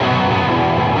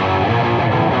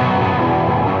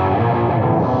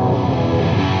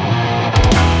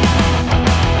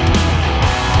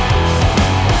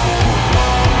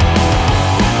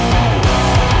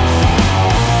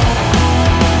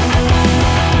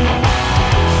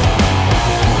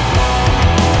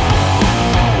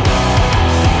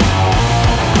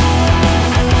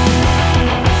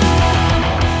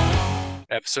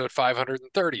episode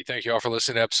 530. Thank you all for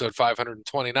listening to episode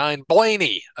 529.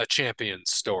 Blaney, a champion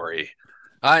story.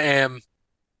 I am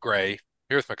Gray,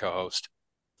 here with my co host.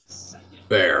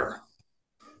 Bear.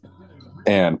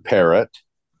 And Parrot.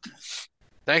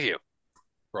 Thank you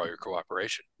for all your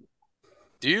cooperation.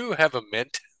 Do you have a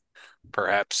mint?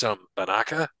 Perhaps some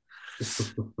Banaka?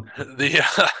 The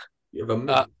You have a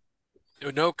mint.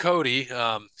 no Cody.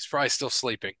 He's probably still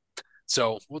sleeping.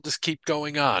 So we'll just keep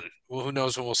going on. Well, who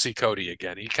knows when we'll see Cody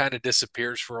again? He kind of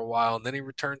disappears for a while and then he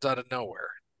returns out of nowhere.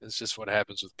 It's just what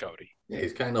happens with Cody. Yeah,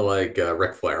 he's kind of like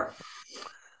Ric Flair.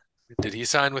 Did he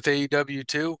sign with AEW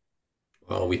too?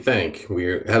 Well, we think we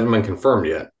hasn't been confirmed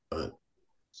yet, but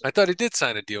I thought he did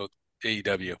sign a deal with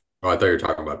AEW. I thought you were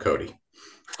talking about Cody.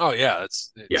 Oh yeah,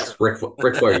 Yes, Ric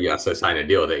Flair. Yes, I signed a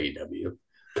deal with AEW.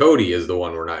 Cody is the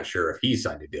one we're not sure if he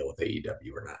signed a deal with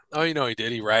AEW or not. Oh, he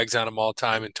did. He rags on him all the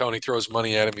time, and Tony throws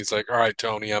money at him. He's like, "All right,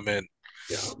 Tony, I'm in."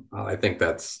 Yeah, I think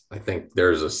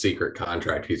there's a secret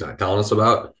contract he's not telling us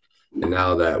about. And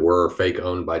now that we're fake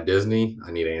owned by Disney,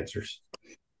 I need answers.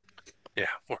 Yeah,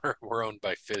 we're owned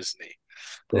by Fisney.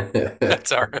 Disney.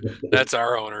 That's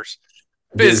our owners.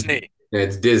 Fisney.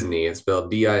 It's Disney. It's spelled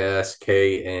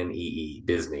Disknee.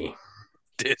 Disney.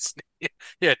 Disney.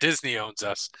 Yeah, Disney owns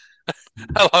us.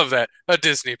 I love that. A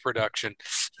Disney production.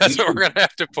 That's what we're gonna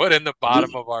have to put in the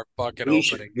bottom of our fucking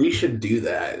opening. We should do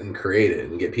that and create it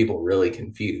and get people really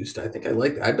confused. I think I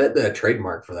like that. I bet the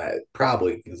trademark for that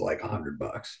probably is like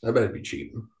 $100. I bet it'd be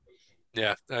cheap.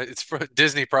 Yeah, it's for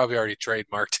Disney. Probably already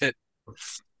trademarked it.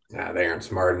 Nah, they aren't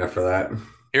smart enough for that.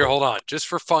 Here, hold on. Just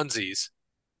for funsies,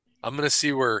 I'm gonna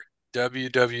see where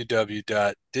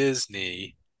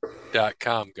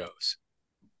www.disney.com goes.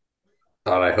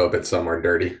 God, I hope it's somewhere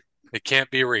dirty. It can't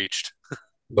be reached.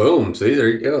 Boom. See, there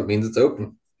you go. It means it's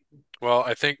open. Well,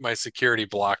 I think my security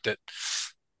blocked it.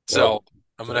 So Well,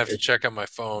 I'm gonna have to check on my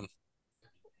phone.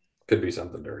 could be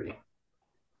something dirty.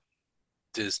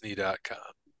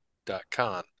 Disney.com.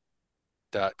 .com.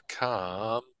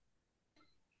 .com.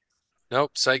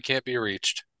 Nope, site can't be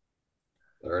reached.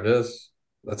 There it is.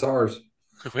 That's ours.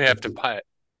 We have to buy it.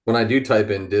 When I do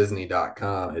type in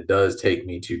Disney.com, it does take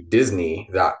me to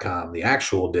Disney.com, the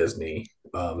actual Disney,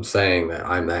 saying that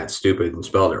I'm that stupid and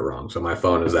spelled it wrong. So my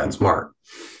phone is that smart.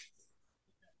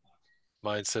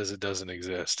 Mine says it doesn't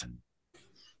exist.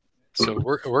 So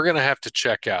we're gonna have to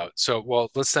check out. So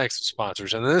let's thank some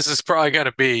sponsors, and this is probably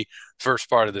gonna be the first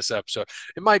part of this episode.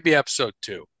 It might be episode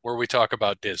 2 where we talk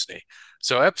about Disney.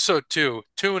 So episode 2,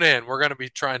 tune in. We're gonna be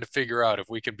trying to figure out if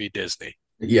we can be Disney.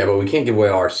 Yeah, but we can't give away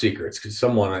all our secrets because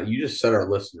you just said our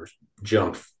listeners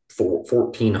jumped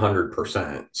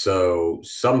 1,400%. So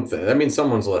that means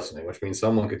someone's listening, which means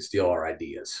someone could steal our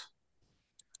ideas.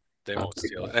 They won't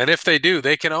steal it, and if they do,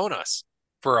 they can own us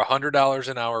for $100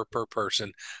 an hour per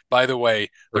person. By the way,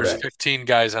 there's 15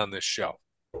 guys on this show.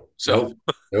 So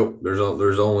nope.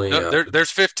 There's only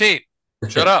there's 15.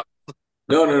 Shut up.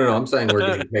 No. I'm saying we're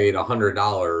getting paid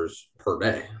 $100 per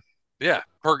day. Yeah,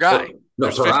 per guy.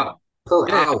 Per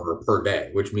hour per day,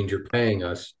 which means you're paying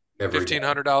us every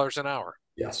 $1,500 an hour.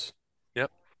 Yes. Yep.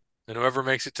 And whoever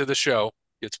makes it to the show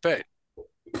gets paid.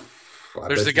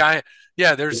 There's the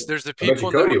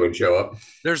people. Cody would show up.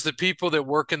 There's the people that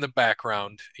work in the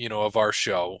background, of our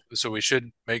show. So we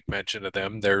should make mention of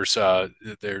them. There's the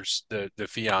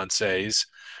fiancés,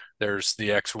 there's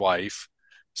the ex-wife.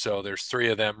 So there's 3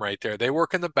 of them right there. They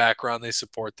work in the background. They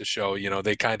support the show.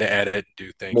 They kind of edit and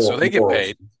do things. So they get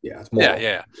paid. Yeah, it's more.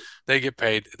 Yeah. They get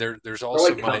paid. There's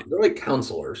also they're like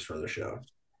counselors for the show.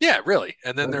 Yeah, really.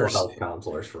 And then there's health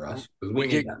counselors for us.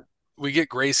 We get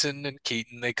Grayson and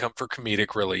Keaton. They come for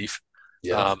comedic relief.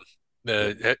 Yeah.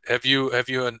 Have you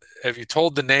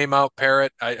told the name out,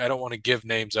 Parrot? I don't want to give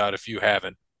names out if you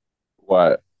haven't.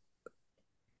 What?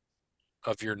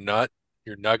 Of your nugget?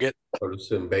 Or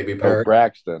some baby Parrot.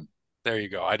 Braxton. There you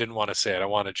go. I didn't want to say it. I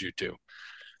wanted you to.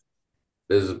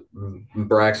 Is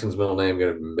Braxton's middle name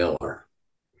going to be Miller?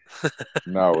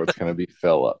 No, it's going to be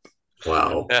Philip.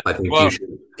 Wow. I think you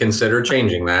should consider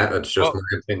changing that. That's just my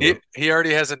opinion. He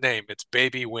already has a name. It's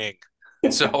Baby Wing.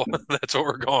 So that's what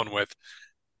we're going with.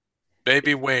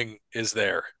 Baby Wing is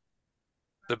there.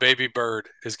 The baby bird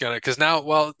is going to, because now,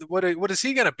 what is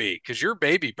he going to be? Because you're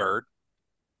Baby Bird.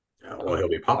 Well, he'll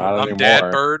be Papa. I'm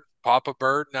Dad Bird, Papa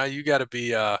Bird. Now you got to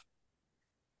be,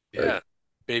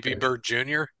 Baby Bird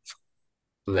Jr.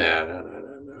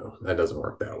 No. That doesn't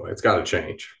work that way. It's got to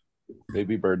change.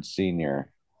 Baby Bird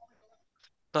Senior.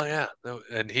 Oh yeah,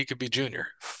 and he could be Junior.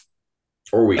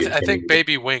 Or I think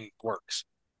Baby Wing works.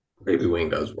 Baby Wing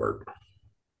does work.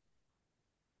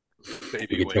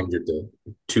 Baby Wing. Change it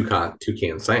to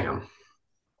Toucan Sam.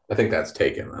 I think that's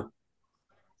taken.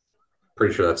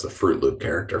 Pretty sure that's the Fruit Loop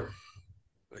character.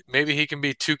 Maybe he can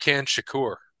be Toucan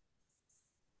Shakur.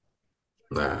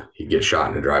 Nah, he gets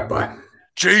shot in a drive-by.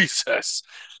 Jesus.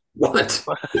 What?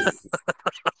 My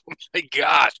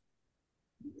gosh.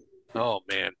 Oh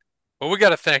man. Well, we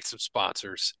got to thank some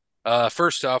sponsors.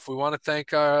 First off, we want to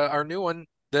thank our new one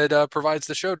that provides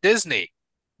the show, Disney,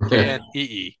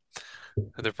 Knee,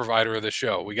 the provider of the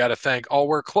show. We got to thank All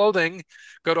Wear Clothing.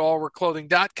 Go to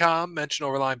allwearclothing.com, mention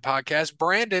Overline Podcast.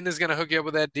 Brandon is going to hook you up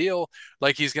with that deal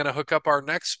like he's going to hook up our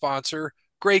next sponsor,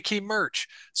 Gray Key Merch.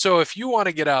 So if you want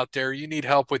to get out there, you need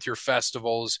help with your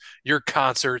festivals, your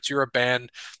concerts, you're a band,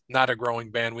 not a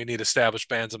growing band. We need established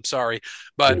bands. I'm sorry,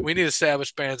 but we need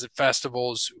established bands at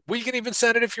festivals. We can even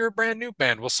send it if you're a brand new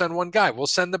band. We'll send one guy. We'll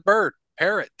send the bird,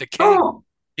 Parrot, the king. Oh,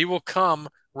 He will come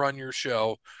run your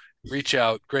show. Reach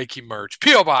out, Gray Key Merch.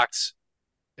 P.O. Box.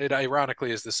 It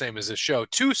ironically is the same as this show.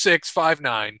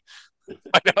 2659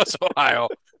 White House, Ohio,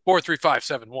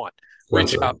 43571.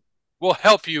 Reach out. We'll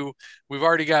help you. We've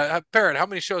already got Parrot. How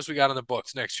many shows we got on the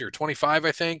books next year? 25,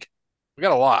 I think. We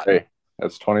got a lot. Hey,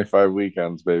 that's 25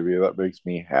 weekends, baby. That makes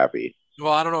me happy.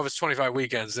 Well, I don't know if it's 25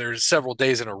 weekends. There's several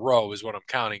days in a row is what I'm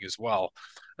counting as well.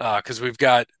 Because we've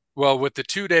got, well, with the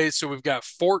 2 days, so we've got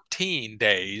 14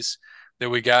 days that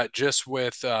we got just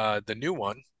with the new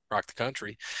one, Rock the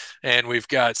Country. And we've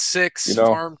got 6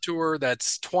 farm tour,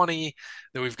 that's 20.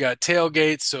 Then we've got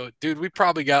tailgates. So, dude, we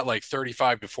probably got like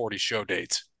 35 to 40 show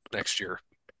dates next year.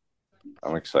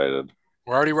 I'm excited.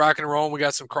 We're already rocking and rolling. We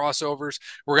got some crossovers.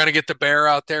 We're going to get the bear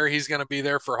out there. He's going to be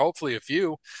there for hopefully a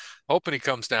few, hoping he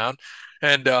comes down.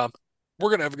 And we're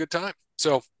going to have a good time.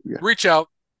 So reach out.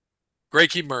 Gray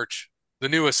Key Merch, the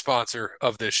newest sponsor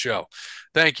of this show.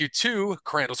 Thank you to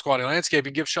Crandall's Quality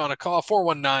Landscaping. Give Sean a call,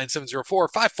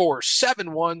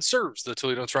 419-704-5471. Serves the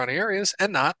Toledo and surrounding areas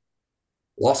and not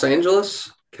Los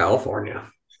Angeles, California.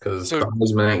 Because the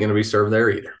husband ain't going to be served there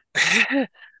either.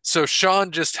 So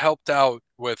Sean just helped out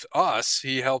with us.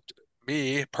 He helped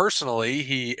me personally.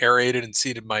 He aerated and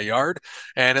seeded my yard,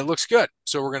 and it looks good.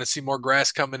 So we're going to see more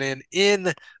grass coming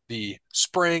in the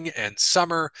spring and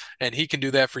summer, and he can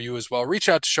do that for you as well. Reach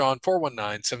out to Sean,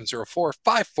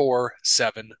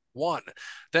 419-704-5471.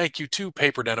 Thank you to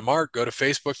Paper Denim Art. Go to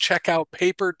Facebook, check out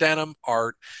Paper Denim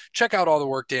Art. Check out all the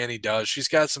work Danny does. She's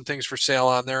got some things for sale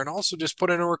on there, and also just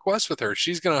put in a request with her.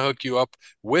 She's going to hook you up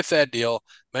with that deal.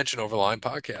 Mention Overline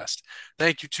Podcast.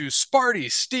 Thank you to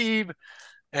Sparty Steve.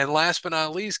 And last but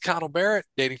not least, Connell Barrett,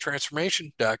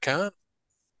 datingtransformation.com.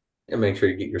 And make sure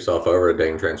you get yourself over at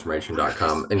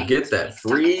datingtransformation.com and get that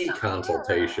free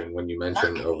consultation when you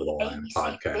mention Over the Line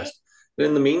Podcast. But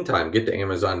in the meantime, get to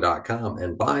amazon.com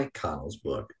and buy Connell's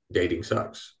book, Dating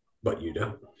Sucks, But You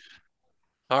Don't.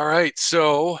 All right.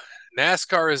 So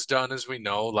NASCAR is done, as we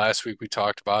know. Last week we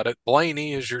talked about it.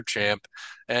 Blaney is your champ.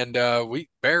 And we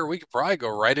could probably go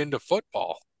right into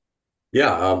football.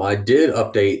 Yeah, I did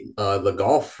update the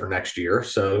golf for next year.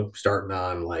 So starting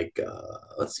on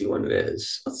let's see when it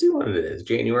is.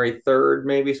 January 3rd,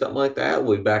 maybe something like that.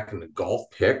 We'll be back in the golf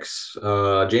picks.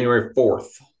 January 4th.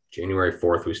 January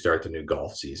 4th, we start the new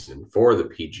golf season for the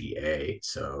PGA.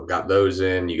 So got those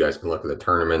in. You guys can look at the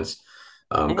tournaments.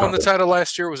 Who won the title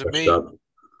last year? Was it me?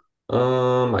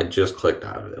 I just clicked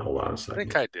out of it. Hold on a second. I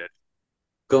think I did.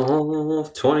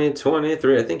 Golf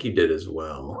 2023. I think you did as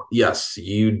well. Yes,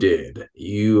 you did.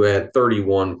 You had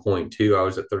 31.2. I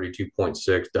was at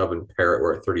 32.6. Dub and Parrot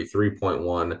were at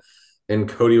 33.1. And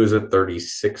Cody was at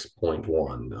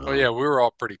 36.1. Oh, yeah, we were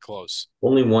all pretty close.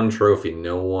 Only one trophy.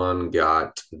 No one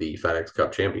got the FedEx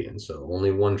Cup champion. So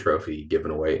only one trophy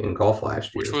given away in golf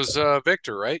last year. Which was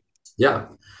Victor, right? Yeah.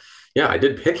 Yeah, I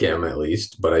did pick him at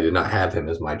least, but I did not have him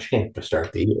as my champ to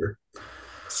start the year.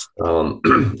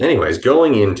 Anyways,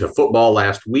 going into football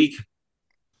last week,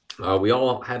 we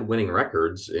all had winning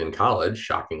records in college,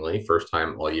 shockingly. First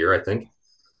time all year, I think.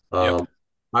 Yep.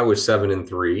 I was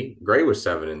 7-3. Gray was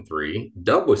 7-3.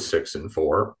 Dub was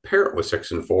 6-4. Parrot was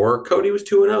 6-4. Cody was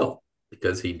 2-0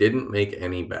 because he didn't make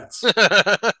any bets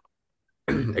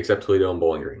except Toledo and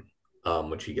Bowling Green,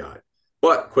 which he got.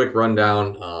 But quick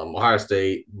rundown: Ohio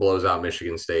State blows out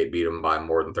Michigan State, beat them by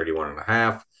more than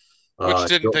 31.5. Which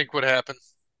didn't think would happen.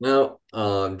 No,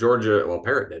 Georgia. Well,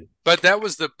 Parrot did, but that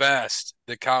was the best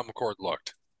that Kyle McCord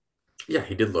looked. Yeah,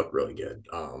 he did look really good.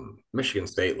 Michigan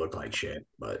State looked like shit,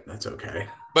 but that's okay.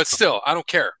 But still, I don't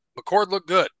care. McCord looked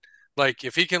good. Like,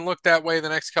 if he can look that way the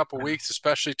next couple of weeks,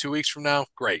 especially 2 weeks from now,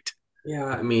 great. Yeah,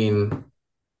 I mean,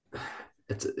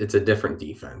 it's a different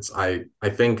defense. I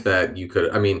think that you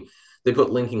could. I mean, they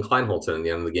put Lincoln Kleinholz in the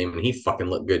end of the game, and he fucking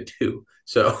looked good too.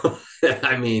 So,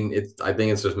 I mean, I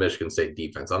think it's just Michigan State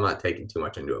defense. I'm not taking too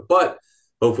much into it, but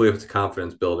hopefully it's a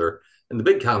confidence builder. And the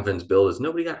big confidence build is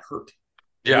nobody got hurt.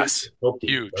 They need to Yes, get healthy.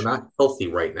 They're huge. not healthy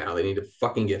right now. They need to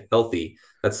fucking get healthy.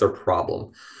 That's their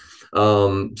problem.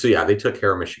 So yeah, they took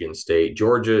care of Michigan State.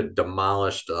 Georgia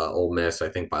demolished Ole Miss, I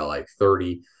think by like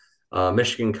 30.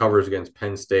 Michigan covers against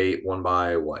Penn State, won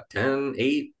by what, 10,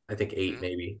 8? I think 8 Mhm.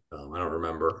 maybe. I don't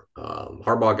remember.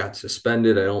 Harbaugh got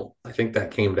suspended. I think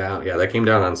that came down. Yeah, that came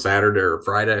down on Saturday or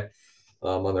Friday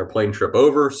on their plane trip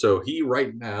over. So he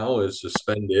right now is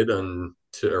suspended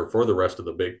or for the rest of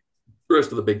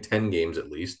the Big Ten games at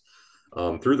least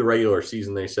through the regular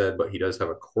season, they said, but he does have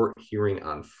a court hearing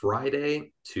on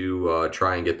Friday to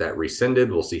try and get that rescinded.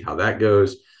 We'll see how that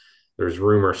goes. There's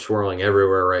rumors swirling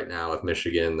everywhere right now with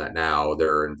Michigan that now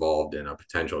they're involved in a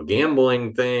potential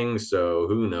gambling thing. So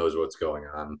who knows what's going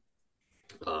on?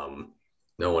 Um,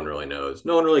 no one really knows.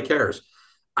 No one really cares.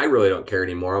 I really don't care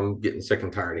anymore. I'm getting sick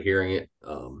and tired of hearing it.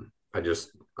 I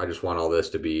just want all this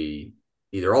to be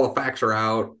either all the facts are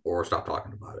out or stop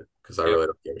talking about it because I Yep. really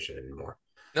don't give a shit anymore.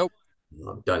 Nope.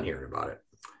 I'm done hearing about it.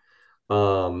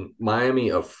 Miami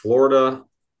of Florida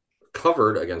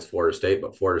covered against Florida State,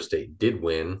 but Florida State did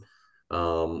win.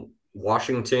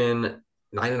 Washington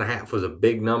 9.5 was a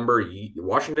big number.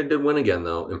 Washington did win again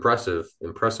though. Impressive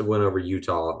win over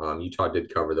Utah. Utah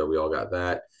did cover though. We all got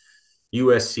that.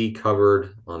 USC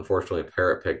covered. Unfortunately,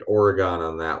 Parrot picked Oregon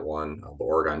on that one, but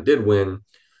Oregon did win.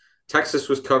 Texas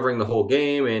was covering the whole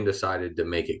game and decided to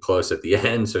make it close at the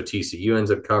end. So TCU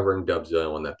ends up covering. Dub's the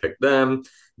only one that picked them.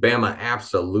 Bama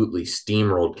absolutely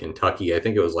steamrolled Kentucky. I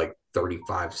think it was like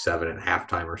 35-7 at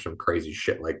halftime or some crazy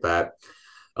shit like that.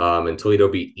 And Toledo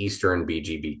beat Eastern.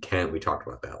 BG beat Kent. We talked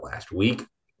about that last week.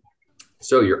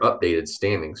 So your updated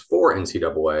standings for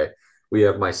NCAA. We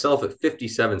have myself at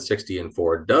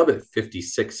 57-60-4, Dub at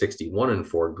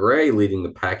 56-61-4, Gray leading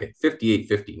the pack at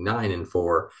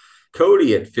 58-59-4,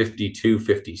 Cody at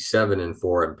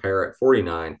 52-57-4, and Parrot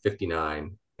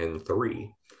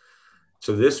 49-59-3.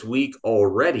 So this week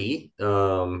already,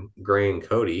 Gray and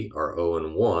Cody are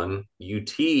 0-1.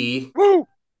 UT Woo!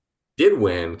 did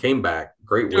win, came back,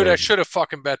 great Dude, I win. should have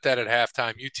fucking bet that at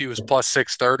halftime. UT was plus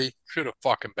 630. Should have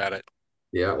fucking bet it.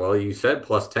 Yeah, well, you said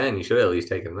plus 10. You should have at least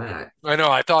taken that. I know.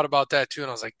 I thought about that too, and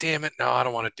I was like, damn it. No, I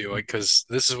don't want to do it because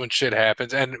this is when shit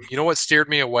happens. And you know what steered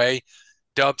me away?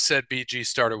 Dub said BG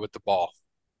started with the ball.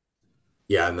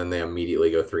 Yeah, and then they immediately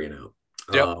go 3-0.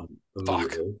 Yep. Fuck.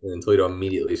 Immediately. And Toledo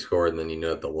immediately scored, and then you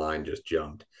know that the line just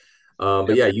jumped.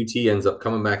 But Yep. yeah, UT ends up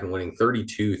coming back and winning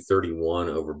 32-31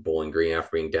 over Bowling Green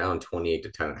after being down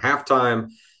 28-10 at halftime.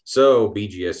 So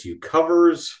BGSU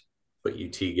covers, but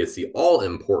UT gets the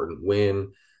all-important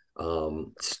win.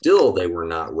 Still, they were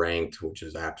not ranked, which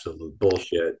is absolute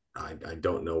bullshit. I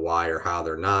don't know why or how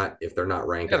they're not. If they're not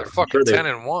ranked, Yeah, they're fucking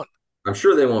 10-1. I'm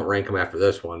sure they won't rank them after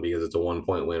this one because it's a 1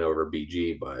 point win over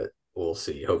BG, but we'll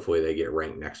see. Hopefully they get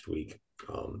ranked next week.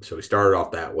 So we started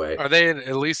off that way. Are they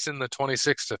at least in the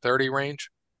 26 to 30 range?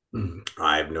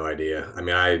 I have no idea. I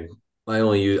mean, I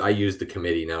use the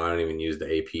committee now. I don't even use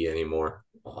the AP anymore.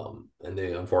 And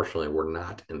they unfortunately were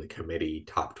not in the committee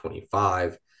top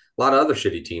 25. A lot of other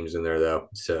shitty teams in there though.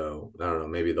 So I don't know.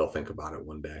 Maybe they'll think about it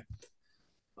one day.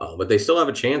 But they still have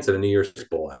a chance at a New Year's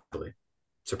Bowl, actually,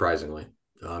 surprisingly.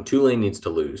 Tulane needs to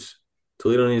lose.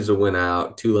 Toledo needs to win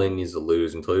out. Tulane needs to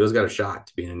lose, and Toledo's got a shot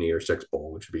to be in a New Year's Six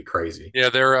Bowl, which would be crazy. Yeah,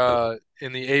 they're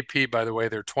in the AP, by the way,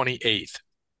 they're 28th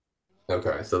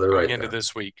Okay, so they're going right into there.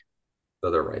 this week,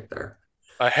 So they're right there.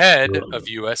 ahead of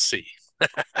USC.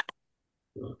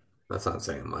 That's not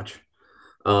saying much.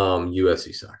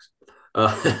 USC sucks.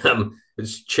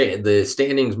 The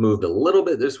standings moved a little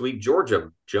bit this week.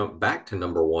 Georgia jumped back to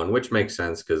number one, which makes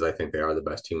sense because I think they are the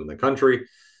best team in the country.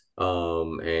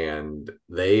 And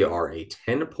they are a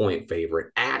 10-point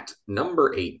favorite at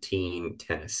number 18,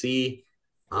 Tennessee.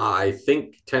 I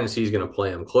think Tennessee is going to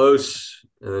play them close,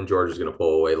 and then Georgia's going to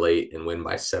pull away late and win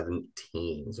by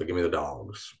 17. So give me the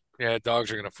dogs. Yeah, dogs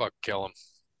are gonna fuck kill them.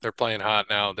 They're playing hot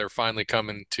now. They're finally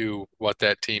coming to what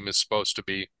that team is supposed to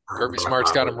be. Kirby Brock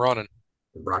Smart's got them Bowers, running.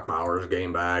 Brock Bowers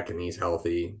game back, and he's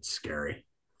healthy. It's scary.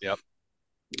 Yep.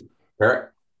 All right.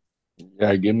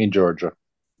 Yeah, give me Georgia.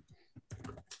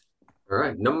 All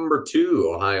right. Number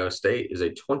 2, Ohio State is a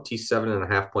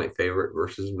 27.5 point favorite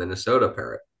versus Minnesota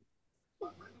Parrot.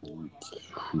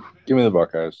 Give me the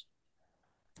Buckeyes.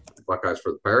 Buckeyes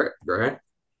for the Parrot. Grant.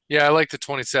 Yeah, I like the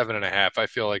 27.5. I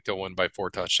feel like they'll win by 4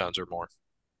 touchdowns or more.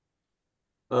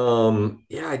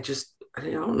 Yeah, I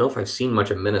don't know if I've seen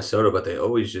much of Minnesota, but they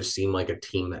always just seem like a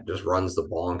team that just runs the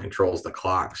ball and controls the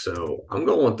clock. So I'm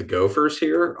going with the Gophers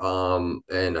here.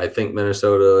 And I think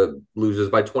Minnesota loses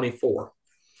by 24.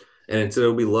 And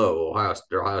it'll be low.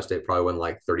 Ohio State probably win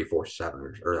like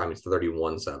 34-7 or I mean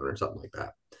 31-7 or something like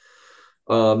that.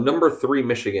 Number three,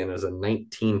 Michigan is a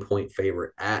 19-point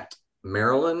favorite at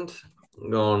Maryland. I'm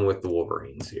going with the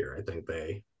Wolverines here. I think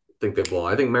they blow.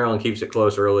 I think Maryland keeps it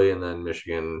close early, and then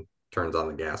Michigan turns on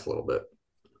the gas a little bit.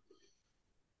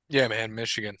 Yeah, man,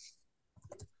 Michigan.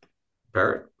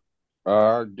 Parrot.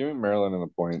 Give me Maryland in the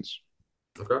points.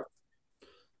 Okay.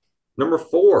 Number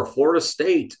four, Florida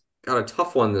State got a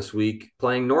tough one this week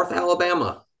playing North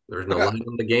Alabama. There's no line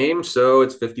on the game, so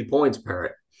it's 50 points,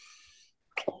 Parrot.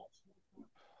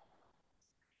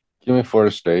 Give me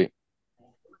Florida State.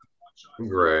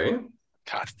 Gray.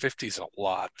 God, 50's a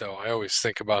lot, though. I always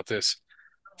think about this.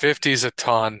 50's a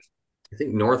ton. I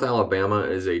think North Alabama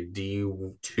is a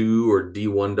D2 or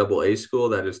D1 double A school.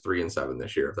 That is 3-7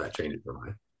 this year, if that changes your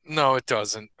mind. No, it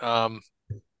doesn't.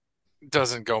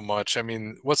 Doesn't go much. I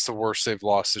mean, what's the worst they've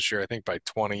lost this year? I think by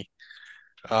 20.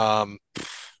 Um,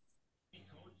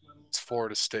 it's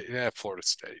Florida State. Yeah, Florida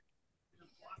State.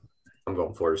 I'm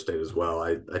going Florida State as well.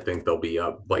 I think they'll be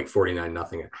up like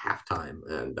 49-0 at halftime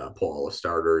and pull all the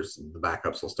starters. The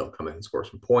backups will still come in and score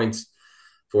some points.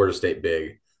 Florida State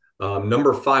big.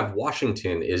 Number five,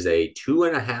 Washington is a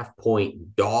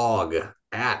 2.5-point dog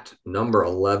at number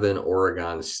 11,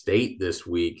 Oregon State this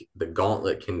week. The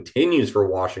gauntlet continues for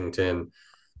Washington.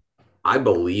 I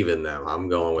believe in them. I'm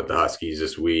going with the Huskies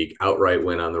this week. Outright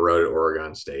win on the road at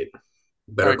Oregon State. I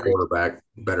Better agree. quarterback,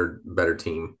 better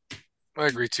team. I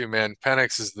agree too, man.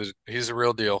 Penix he's a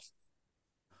real deal.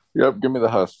 Yep, give me the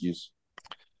Huskies.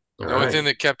 All The only right. thing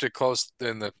that kept it close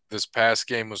in this past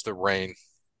game was the rain.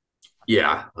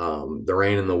 Yeah, the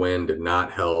rain and the wind did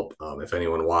not help. If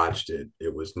anyone watched it,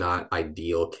 it was not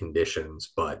ideal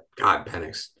conditions. But God,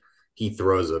 Penix, he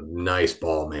throws a nice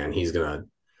ball, man. He's gonna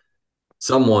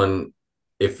someone.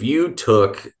 If you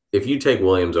take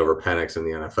Williams over Penix in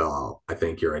the NFL, I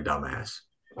think you're a dumbass.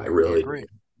 I I really agree.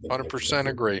 do. I think 100%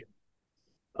 agree.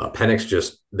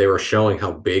 Penix they were showing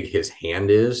how big his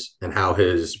hand is and how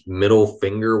his middle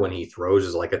finger when he throws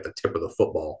is like at the tip of the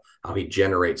football, how he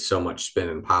generates so much spin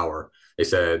and power. They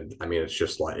said, I mean, it's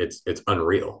just like it's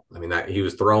unreal. I mean, that he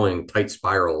was throwing tight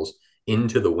spirals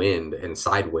into the wind and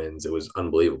side winds. It was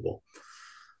unbelievable.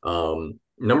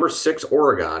 Number six,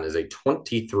 Oregon is a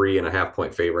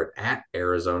 23.5-point favorite at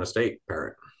Arizona State.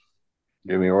 Parrot.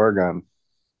 Give me Oregon.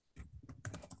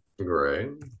 Great.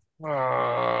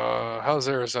 How's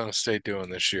Arizona State doing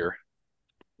this year?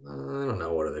 I don't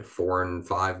know. What are they?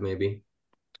 4-5, maybe?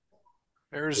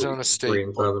 Arizona Three State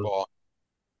and seven. football.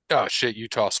 Oh shit,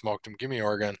 Utah smoked them. Give me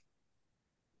Oregon.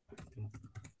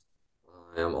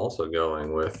 I am also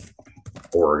going with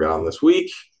Oregon this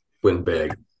week. Win Yeah.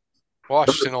 big.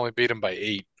 Washington only beat them by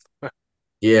 8.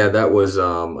 Yeah, that was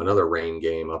another rain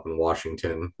game up in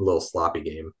Washington. A little sloppy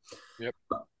game. Yep.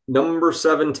 Number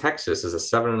seven, Texas is a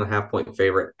 7.5-point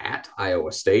favorite at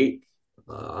Iowa State.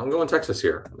 I'm going Texas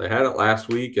here. They had it last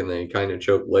week and they kind of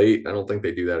choked late. I don't think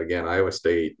they do that again. Iowa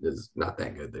State is not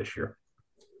that good this year.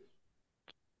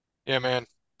 Yeah, man.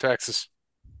 Texas.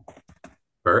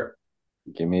 All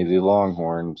Give me the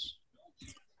Longhorns.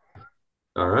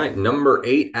 right. Number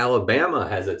eight, Alabama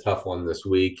has a tough one this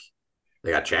week.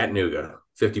 They got Chattanooga,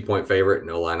 50-point favorite,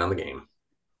 no line on the game.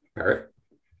 All right.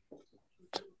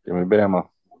 Give me Bama.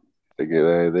 They've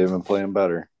been playing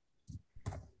better.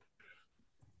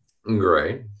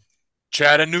 Great.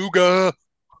 Chattanooga.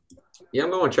 Yeah, I'm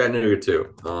going Chattanooga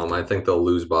too. I think they'll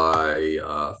lose by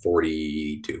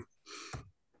 42.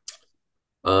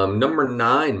 Number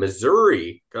nine,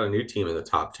 Missouri got a new team in the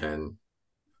top 10.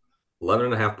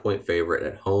 11.5-point favorite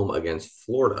at home against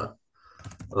Florida.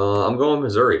 I'm going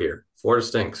Missouri here. Florida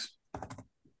stinks.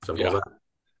 Simple as Yeah. that.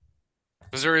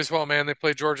 Missouri as well, man. They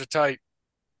play Georgia tight.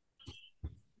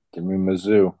 Give me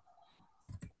Mizzou.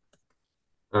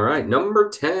 All right. Number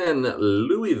 10,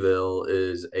 Louisville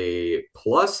is a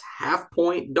plus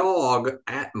half-point dog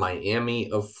at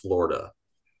Miami of Florida.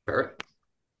 Parrot?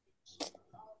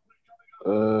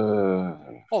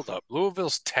 Hold up.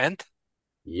 Louisville's 10th?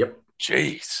 Yep.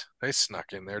 Jeez. They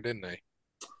snuck in there, didn't they?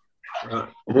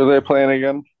 Who are they playing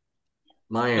again?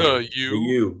 Miami. The you.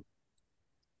 U.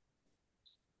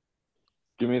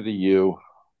 Give me the U.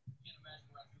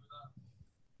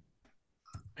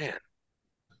 Man.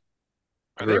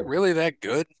 Are they really that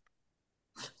good?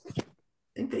 I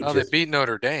think they Oh, they just beat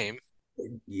Notre Dame.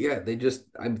 yeah,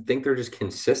 I think they're just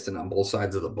consistent on both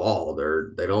sides of the ball.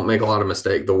 They don't make a lot of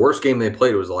mistakes. The worst game they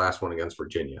played was the last one against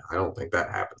Virginia. I don't think that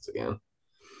happens again.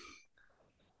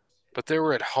 But they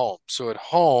were at home. So at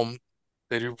home,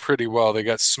 they do pretty well. They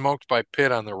got smoked by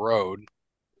Pitt on the road.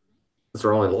 It's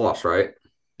their only loss, right?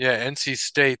 Yeah, NC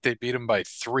State, they beat them by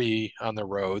 3 on the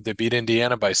road. They beat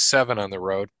Indiana by 7 on the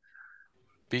road.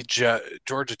 Beat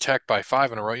Georgia Tech by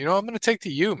 5 in a row. You know, I'm going to take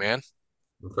the U, man.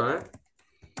 Okay.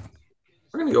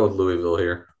 We're gonna go with Louisville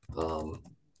here. Um,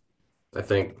 I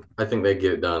think they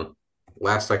get it done.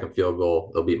 Last second field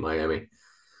goal, they'll beat Miami.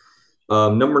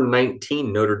 Number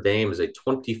 19, Notre Dame is a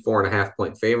 24.5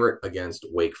 point favorite against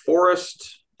Wake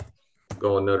Forest.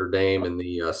 Going Notre Dame in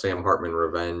the Sam Hartman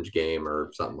revenge game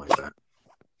or something like that.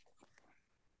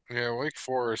 Yeah, Wake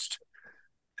Forest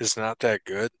is not that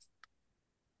good,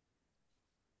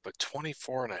 but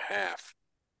 24 and a half.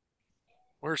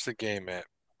 Where's the game at?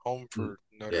 Home Mm. for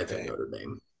Yeah, Notre it's at Dame. Notre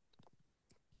Dame.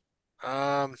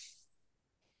 Um,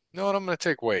 you know what? I'm going to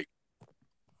take Wake.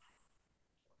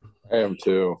 I am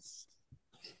too.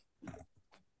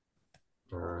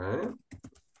 All right.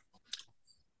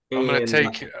 I'm going to And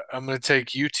take I'm going to take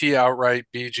UT outright,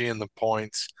 BG in the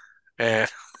points, and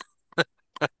I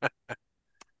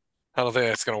don't think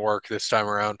that's going to work this time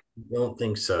around. I don't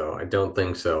think so. I don't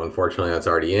think so. Unfortunately, that's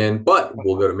already in. But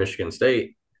we'll go to Michigan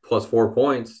State plus 4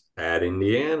 points at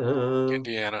Indiana.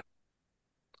 Indiana.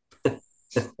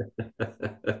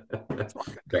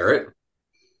 Barrett,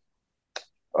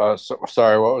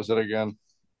 Sorry, what was it again?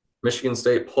 Michigan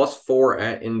State plus 4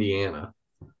 at Indiana.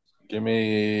 Give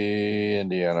me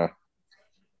Indiana.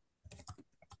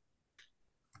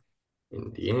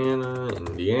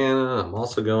 Indiana. I'm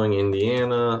also going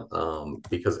Indiana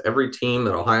because every team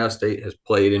that Ohio State has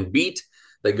played and beat,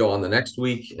 they go on the next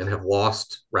week and have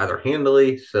lost rather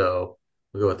handily. So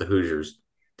we'll go with the Hoosiers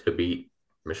to beat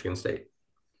Michigan State.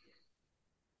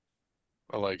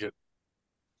 I like it.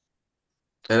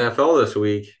 NFL this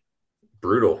week,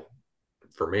 brutal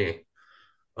for me.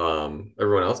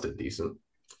 Everyone else did decent.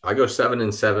 I go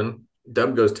 7-7.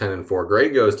 Dub goes 10-4. Gray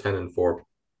goes 10-4.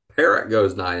 Parrot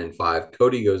goes 9-5.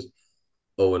 Cody goes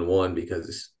 0-1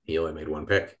 because he only made one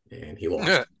pick and he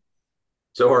lost.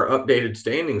 So our updated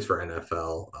standings for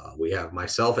NFL, we have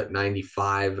myself at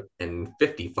 95 and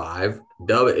 55,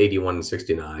 Dub at 81 and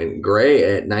 69,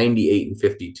 Gray at 98 and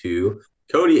 52,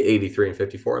 Cody at 83 and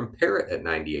 54, and Parrot at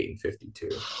 98 and 52.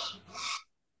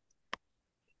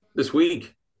 This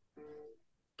week,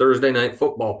 Thursday night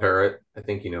football, Parrot. I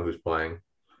think you know who's playing.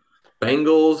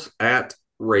 Bengals at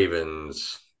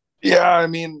Ravens. Yeah, I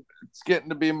mean it's getting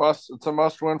to be it's a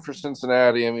must win for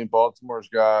Cincinnati. I mean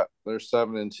they're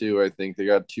 7-2. I think they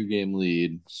got 2 game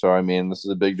lead. So I mean this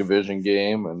is a big division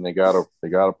game and they gotta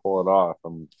pull it off.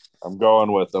 I'm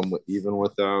going with them even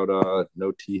without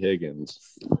no T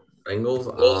Higgins. Bengals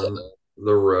on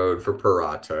the road for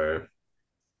Parate.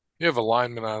 You have a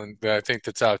lineman on that I think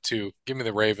that's out too. Give me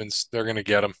the Ravens. They're going to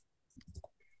get them.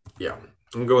 Yeah,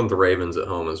 I'm going with the Ravens at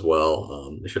home as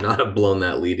well. They should not have blown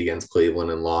that lead against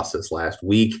Cleveland and lost this last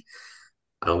week.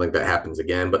 I don't think that happens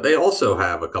again. But they also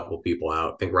have a couple of people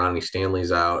out. I think Ronnie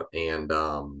Stanley's out, and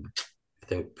I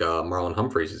think Marlon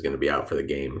Humphreys is going to be out for the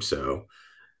game. So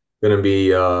going to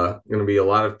be a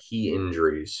lot of key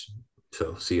injuries.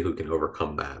 So see who can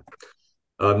overcome that.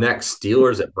 Next,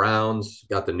 Steelers at Browns.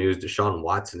 Got the news Deshaun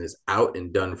Watson is out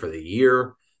and done for the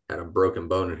year. Had a broken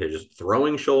bone in his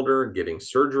throwing shoulder, getting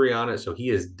surgery on it. So he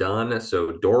is done.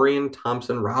 So Dorian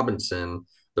Thompson Robinson,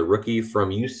 the rookie from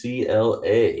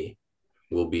UCLA,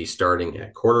 will be starting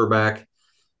at quarterback.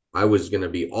 I was going to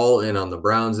be all in on the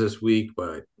Browns this week,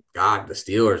 but God, the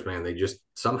Steelers, man, they just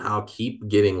somehow keep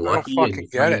getting I don't lucky fucking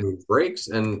and get finding it. these breaks.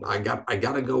 And I got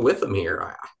to go with them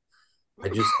here. I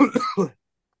just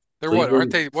They're what? Aren't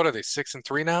Cleveland. they? What are they?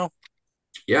 6-3 now?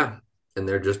 Yeah, and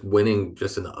they're just winning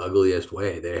just in the ugliest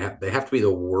way. They have to be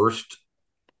the worst.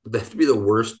 They have to be the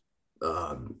worst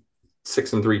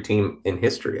 6-3 team in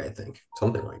history. I think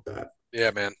something like that.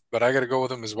 Yeah, man. But I got to go with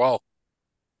them as well.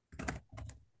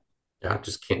 Yeah,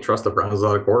 just can't trust the Browns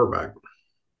without a quarterback.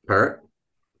 Parrot.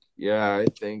 Yeah, I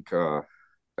think the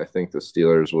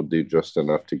Steelers will do just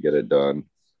enough to get it done.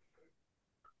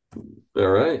 All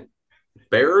right.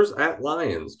 Bears at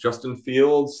Lions. Justin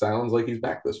Fields sounds like he's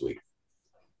back this week.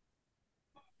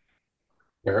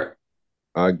 Parrot.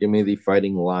 Give me the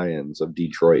Fighting Lions of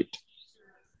Detroit.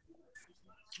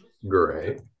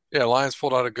 Gray. Yeah, Lions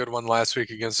pulled out a good one last week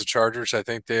against the Chargers. I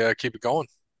think they keep it going.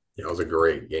 Yeah, it was a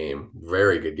great game.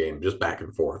 Very good game. Just back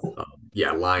and forth.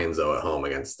 Yeah, Lions though at home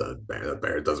against the Bears. The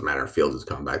Bears, it doesn't matter if Fields is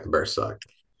coming back. The Bears suck.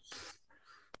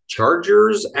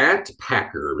 Chargers at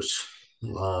Packers.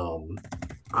 Um,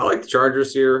 I like the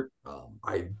Chargers here.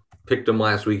 I picked them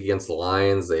last week against the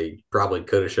Lions. They probably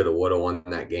could have, should have, would have won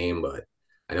that game, but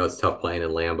I know it's tough playing in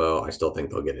Lambeau. I still think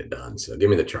they'll get it done. So give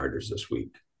me the Chargers this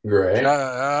week. Great.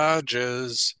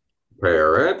 Chargers.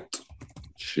 Parrot.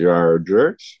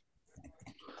 Chargers.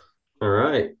 All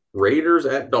right. Raiders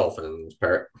at Dolphins.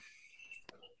 Parrot.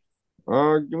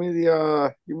 Give me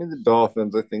the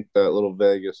Dolphins. I think that little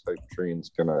Vegas hype train's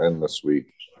gonna end this week.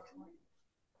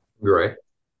 Gray.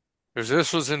 If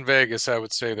this was in Vegas, I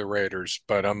would say the Raiders,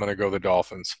 but I'm going to go the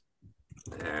Dolphins.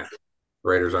 Nah,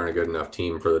 Raiders aren't a good enough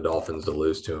team for the Dolphins to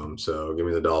lose to them. So give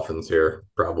me the Dolphins here.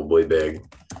 Probably big.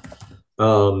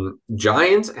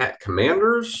 Giants at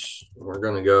Commanders. We're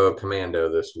gonna go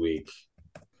Commando this week.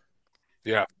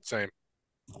 Yeah, same.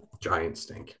 Giants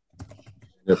stink.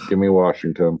 Yep, give me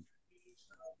Washington.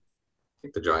 I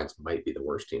think the Giants might be the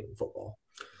worst team in football.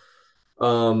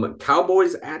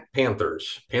 Cowboys at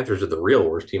Panthers. Panthers are the real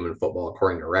worst team in football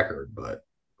according to record, but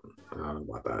I don't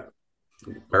know about that.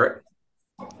 Barrett?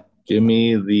 Give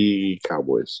me the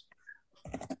Cowboys.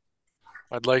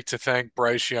 I'd like to thank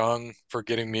Bryce Young for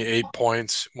getting me 8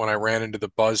 points when I ran into the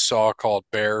buzzsaw called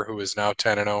Bear, who is now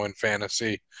 10-0 in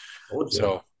fantasy. Told you.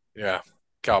 So, yeah,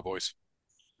 Cowboys.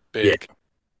 Yeah, Big.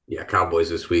 yeah, Cowboys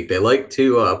this week. They like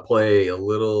to play a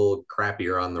little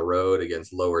crappier on the road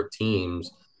against lower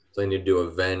teams. So they need to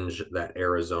avenge that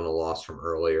Arizona loss from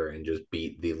earlier and just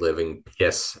beat the living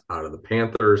piss out of the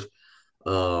Panthers.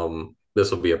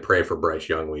 This will be a pray for Bryce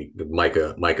Young week.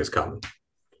 Micah's coming.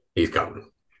 He's coming.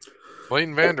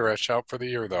 Leighton Vander Esch out for the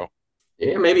year, though.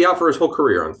 Yeah, maybe out for his whole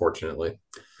career, unfortunately.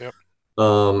 Yep.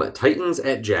 Titans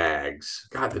at Jags.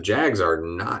 God, the Jags are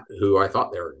not who I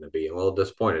thought they were going to be. I'm a little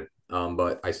disappointed.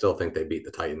 But I still think they beat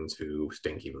the Titans, who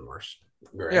stink even worse.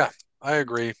 Right. Yeah, I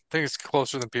agree. I think it's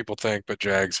closer than people think, but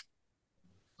Jags.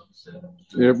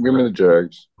 Yep, give me the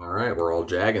Jags. All right, we're all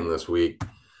jagging this week.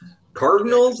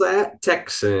 Cardinals at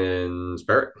Texans.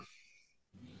 Barrett.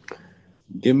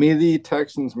 Give me the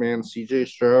Texans, man. CJ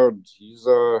Stroud,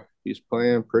 he's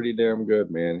playing pretty damn good,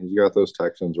 man. He's got those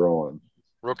Texans rolling.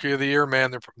 Rookie of the year,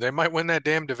 man. They might win that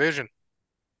damn division.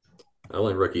 Not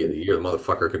only rookie of the year, the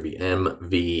motherfucker could be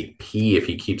MVP if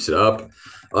he keeps it up.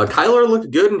 Kyler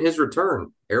looked good in his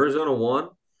return. Arizona won.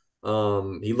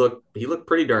 He looked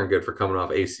pretty darn good for coming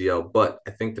off ACL, but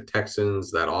I think the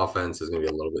Texans, that offense is going to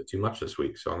be a little bit too much this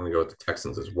week. So I'm going to go with the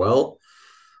Texans as well.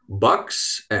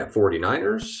 Bucks at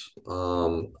 49ers.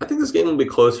 I think this game will be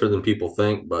closer than people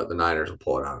think, but the Niners will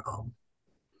pull it out at home.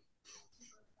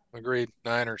 Agreed.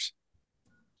 Niners.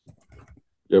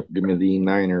 Yep, give me the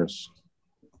Niners.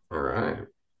 All right.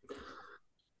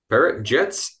 Parrot,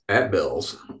 Jets at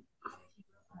Bills.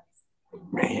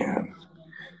 Man.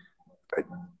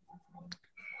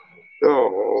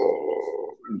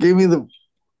 Give me the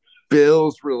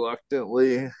Bills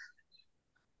reluctantly.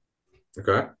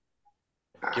 Okay.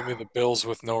 Give me the Bills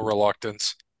with no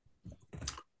reluctance.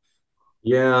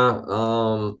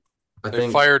 Yeah. They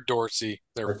fired Dorsey.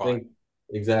 They're fine.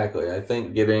 Exactly. I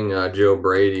think getting Joe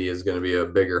Brady is going to be a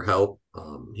bigger help.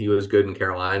 He was good in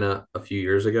Carolina a few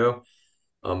years ago,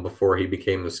 before he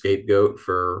became the scapegoat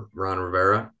for Ron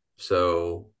Rivera.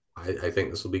 So I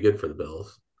think this will be good for the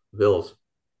Bills.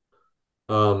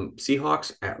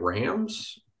 Seahawks at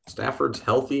Rams. Stafford's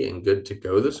healthy and good to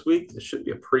go this week. This should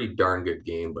be a pretty darn good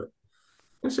game, but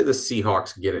I'm going to say the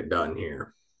Seahawks get it done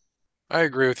here. I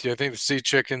agree with you. I think the Sea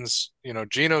Chickens,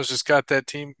 Geno's just got that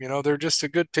team. They're just a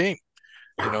good team.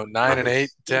 9-8,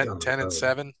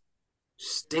 10-7.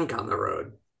 Stink on the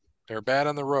road. They're bad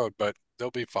on the road, but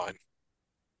they'll be fine.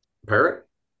 Parrot?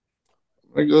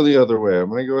 I'm going to go the other way. I'm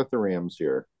going to go with the Rams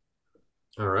here.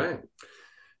 All right.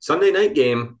 Sunday night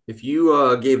game. If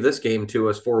you gave this game to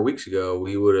us 4 weeks ago,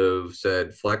 we would have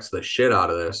said flex the shit out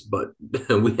of this. But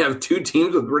we have two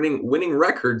teams with winning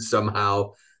records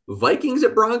somehow. Vikings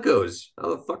at Broncos.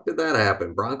 How the fuck did that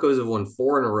happen? Broncos have won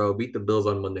 4 in a row, beat the Bills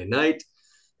on Monday night.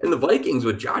 And the Vikings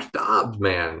with Josh Dobbs,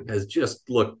 man,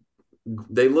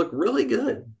 they look really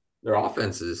good. Their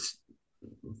offense is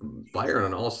firing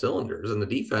on all cylinders, and the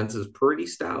defense is pretty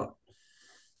stout.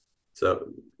 So,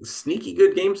 sneaky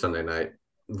good game Sunday night.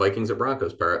 Vikings at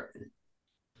Broncos, Parrot.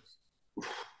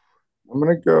 I'm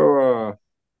gonna go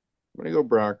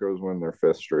Broncos win their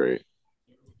 5th straight.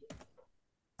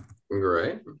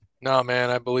 Right. No,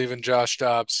 man, I believe in Josh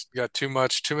Dobbs. Got too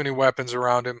many weapons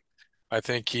around him. I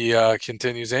think he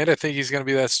continues, and I think he's going to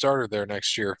be that starter there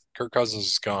next year. Kirk Cousins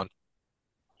is gone.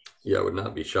 Yeah, I would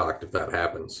not be shocked if that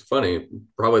happens. Funny,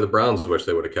 probably the Browns wish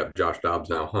they would have kept Josh Dobbs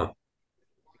now, huh?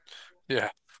 Yeah,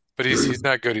 but he's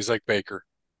not good. He's like Baker.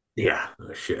 Yeah,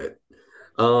 shit.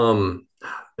 Man,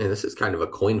 this is kind of a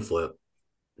coin flip,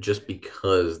 just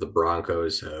because the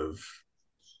Broncos have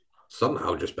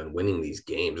somehow just been winning these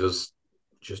games. This is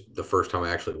just the first time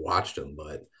I actually watched them,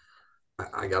 but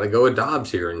I got to go with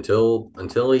Dobbs here until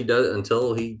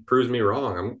he proves me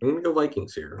wrong. I'm going to go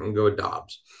Vikings here. I'm going to go with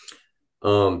Dobbs.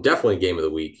 Definitely game of the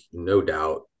week, no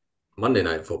doubt. Monday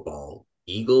Night Football,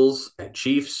 Eagles at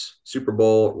Chiefs, Super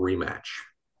Bowl rematch.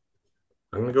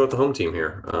 I'm going to go with the home team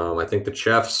here. I think the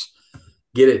Chiefs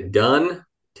get it done.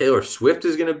 Taylor Swift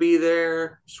is going to be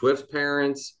there. Swift's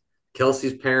parents.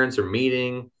 Kelsey's parents are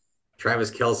meeting.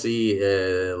 Travis Kelsey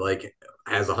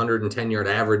has a 110-yard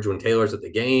average when Taylor's at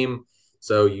the game,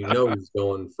 so he's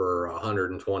going for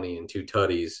 120 and two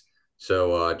tutties.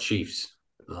 So Chiefs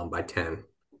by 10.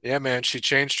 Yeah, man, she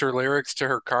changed her lyrics to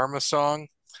her Karma song.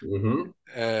 Mm-hmm.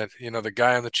 And, the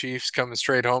guy on the Chiefs coming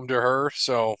straight home to her.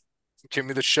 So give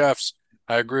me the chefs.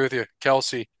 I agree with you.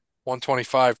 Kelsey,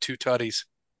 125, two tutties.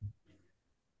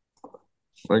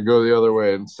 I go the other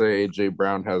way and say AJ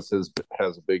Brown has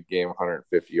a big game,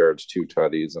 150 yards, two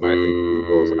tutties, and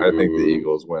I think the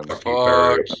Eagles win. Fuck you,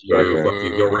 Parrot. Fuck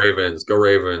you. Go Ravens. Go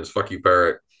Ravens. Fuck you,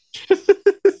 Parrot.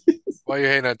 Why are you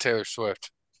hating on Taylor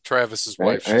Swift? Travis's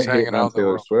wife. She's hanging out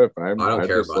Taylor Swift. I don't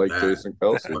care about that. Jason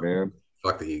Kelsey, man.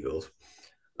 Fuck the Eagles.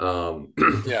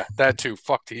 Yeah, that too.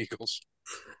 Fuck the Eagles.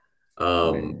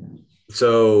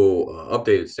 So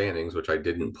updated standings, which I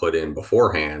didn't put in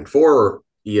beforehand for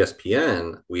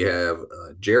ESPN, we have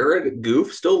Jared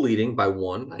Goof still leading by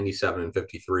 97 and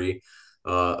 53.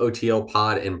 OTL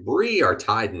Pod and Bree are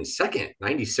tied in second,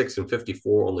 96 and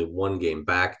 54, only one game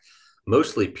back.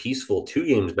 Mostly Peaceful, 2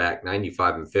 games back,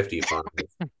 95 and 55.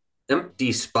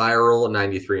 Empty Spiral,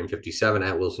 93 and 57.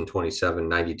 At Wilson, 27,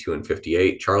 92 and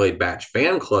 58. Charlie Batch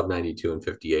Fan Club, 92 and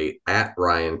 58. At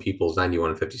Ryan Peoples, 91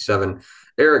 and 57.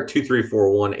 Eric,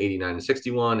 2341, 89 and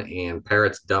 61. And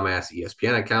Parrot's dumbass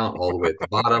ESPN account all the way at the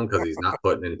bottom because he's not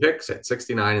putting in picks at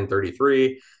 69 and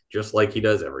 33, just like he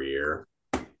does every year.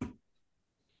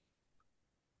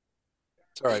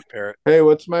 It's all right, Parrot. Hey,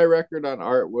 what's my record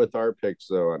on with our picks,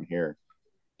 though, on here?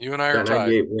 You and I are tied.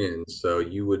 98 wins, so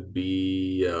you would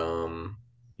be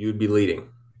leading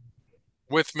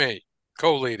with me,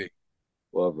 co-leading.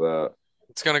 Love that.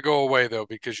 It's gonna go away though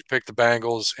because you picked the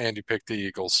Bengals and you picked the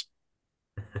Eagles.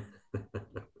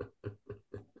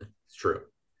 It's true.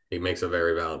 He makes a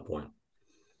very valid point.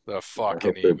 The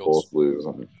fucking I hope they both lose.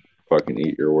 Fucking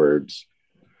eat your words.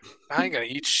 I ain't gonna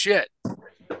eat shit.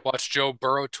 Watch Joe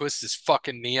Burrow twist his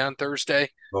fucking knee on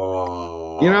Thursday.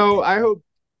 Oh, I hope.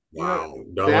 Wow.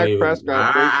 Dak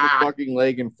Prescott breaks his fucking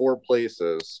leg in 4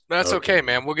 places. That's okay,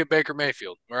 man. We'll get Baker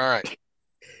Mayfield. All right.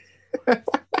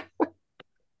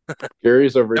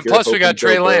 Gary's over and here. Plus, we got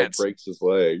Trey Lance. Breaks his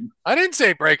leg. I didn't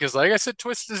say break his leg. I said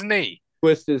twist his knee.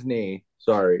 Twist his knee.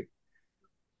 Sorry.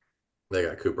 They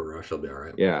got Cooper Rush. They'll be all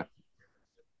right. Yeah.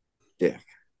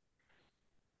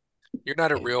 You're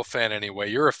not a real fan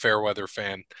anyway. You're a Fairweather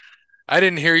fan. I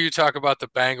didn't hear you talk about the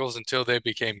Bengals until they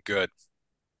became good.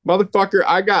 Motherfucker,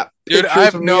 I got dude.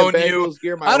 I've known you.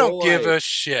 I don't give a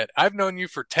shit. I've known you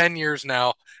for 10 years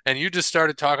now, and you just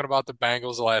started talking about the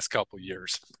Bengals the last couple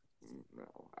years. No,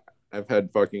 I've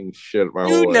had fucking shit my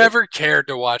whole life. You never cared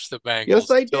to watch the Bengals. Yes,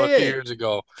 I did. A few years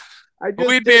ago.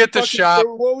 We'd be at the shop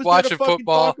watching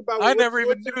football. I never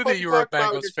even knew that you were a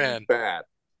Bengals fan. Bad.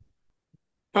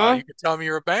 Huh? You can tell me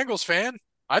you're a Bengals fan.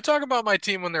 I talk about my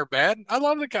team when they're bad. I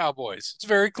love the Cowboys. It's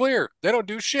very clear. They don't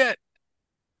do shit.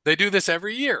 They do this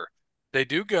every year. They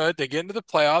do good. They get into the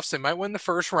playoffs. They might win the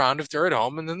first round if they're at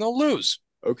home, and then they'll lose.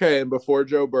 Okay, and before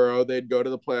Joe Burrow, they'd go to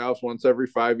the playoffs once every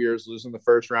 5 years, losing the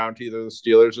first round to either the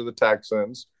Steelers or the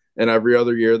Texans. And every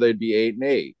other year, they'd be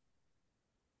 8-8.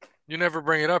 You never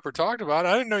bring it up or talked about it.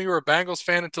 I didn't know you were a Bengals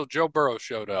fan until Joe Burrow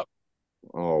showed up.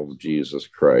 Oh, Jesus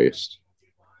Christ.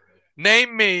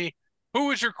 Name me, who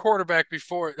was your quarterback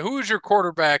before? Who was your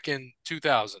quarterback in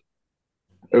 2000?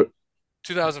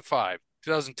 2005,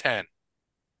 2010?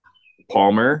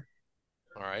 Palmer.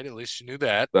 All right, at least you knew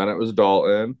that. Then it was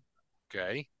Dalton.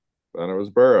 Okay. Then it was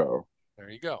Burrow. There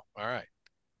you go. All right.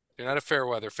 You're not a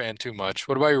Fairweather fan too much.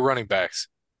 What about your running backs?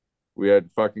 We had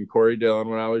fucking Corey Dillon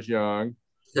when I was young.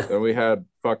 Then we had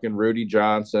fucking Rudy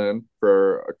Johnson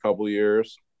for a couple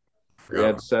years. We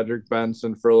had Cedric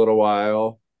Benson for a little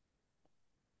while.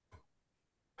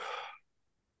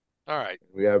 All right.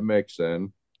 We have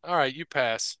Mixon. All right, you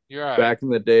pass. You're all right. Back in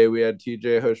the day, we had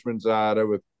TJ Hushmanzada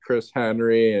with Chris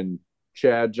Henry and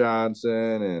Chad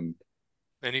Johnson.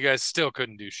 And you guys still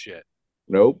couldn't do shit.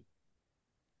 Nope.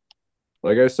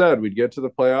 Like I said, we'd get to the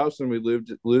playoffs and we'd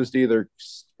lose to either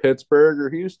Pittsburgh or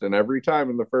Houston every time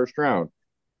in the first round.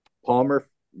 Palmer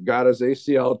got his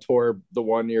ACL tore the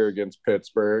 1 year against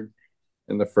Pittsburgh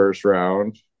in the first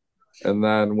round. And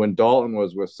then when Dalton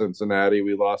was with Cincinnati,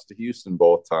 we lost to Houston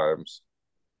both times.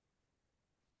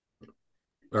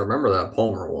 I remember that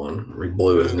Palmer one where he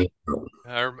blew his knee out.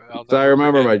 I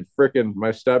remember my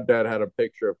stepdad had a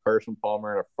picture of Carson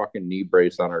Palmer and a fucking knee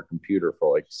brace on our computer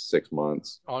for like 6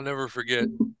 months. I'll never forget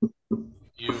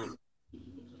you,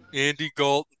 Andy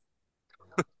Galt.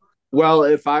 Well,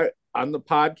 on the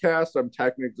podcast, I'm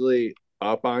technically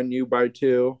up on you by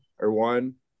 2 or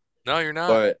 1. No, you're not.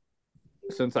 But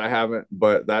since I haven't,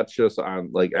 but that's just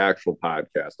on like actual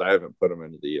podcast. I haven't put them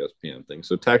into the ESPN thing.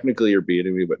 So technically you're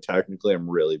beating me, but technically I'm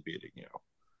really beating you.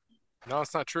 No,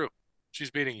 it's not true.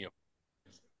 She's beating you.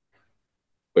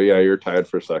 But yeah, you're tied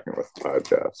for second with the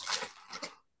podcast.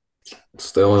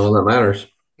 It's the only one that matters.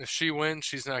 If she wins,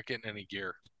 she's not getting any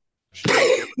gear.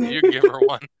 You can give her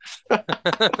one.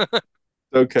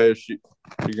 Okay, she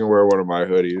can wear one of my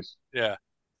hoodies. Yeah.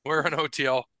 Wear an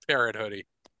OTL parrot hoodie.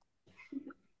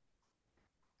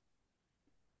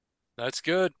 That's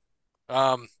good.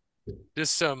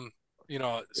 Just some,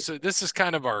 so this is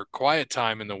kind of our quiet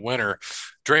time in the winter.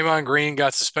 Draymond Green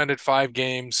got suspended 5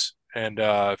 games and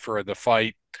for the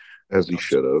fight, As he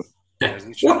should have. as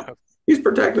he should Well, have. he's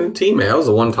protecting the teammate. That was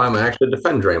the one time I actually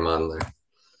defend Draymond there.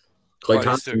 Clay But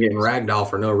Thompson getting ragdoll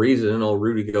for no reason. Old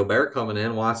Rudy Gobert coming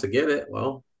in wants to get it.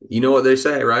 Well, you know what they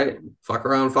say, right? Fuck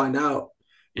around, find out.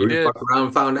 he Rudy did. fucked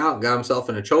around, found out, got himself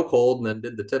in a chokehold, and then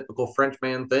did the typical French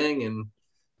man thing and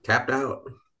tapped out.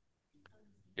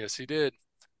 Yes, he did.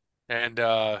 And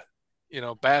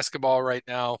basketball right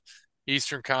now,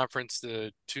 Eastern Conference,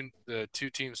 the two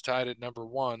teams tied at number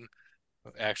one.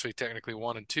 Actually, technically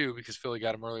 1 and 2 because Philly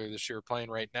got them earlier this year.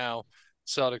 Playing right now,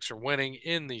 Celtics are winning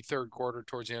in the third quarter.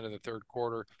 Towards the end of the third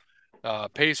quarter,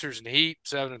 Pacers and Heat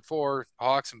 7-4.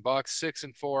 Hawks and Bucks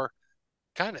 6-4.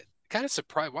 Kind of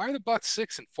surprised. Why are the Bucks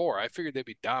 6-4? I figured they'd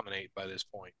be dominated by this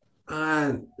point.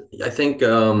 I think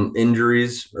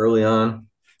injuries early on.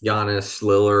 Giannis,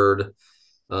 Lillard,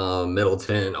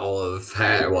 Middleton,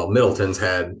 Middleton's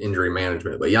had injury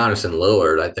management, but Giannis and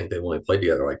Lillard, I think they've only played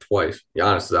together like twice.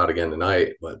 Giannis is out again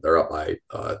tonight, but they're up by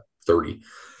 30.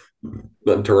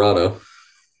 But in Toronto,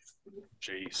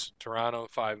 Jeez, Toronto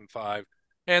 5-5,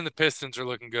 and the Pistons are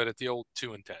looking good at the old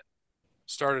 2-10.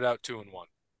 Started out 2-1,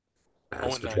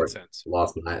 that's 0-9 Detroit. cents.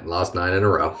 Lost nine in a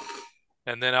row.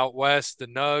 And then out west, the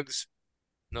Nugs,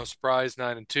 no surprise,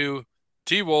 9-2.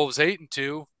 T-Wolves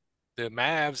 8-2. The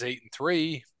Mavs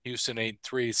 8-3. Houston 8-3.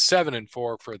 7-4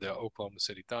 for the Oklahoma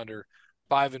City Thunder.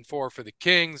 5-4 for the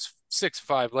Kings.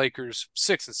 6-5 Lakers.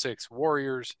 6-6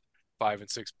 Warriors.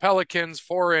 5-6 Pelicans.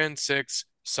 4-6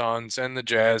 Suns, and the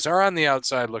Jazz are on the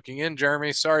outside looking in.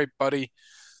 Jeremy, sorry, buddy.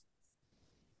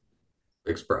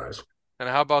 Big surprise. And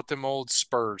how about them old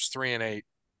Spurs, 3-8?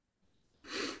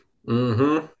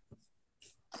 Mm-hmm.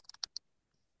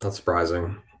 Not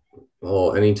surprising.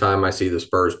 Well, anytime I see the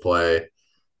Spurs play,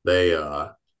 they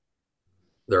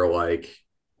they're like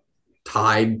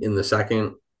tied in the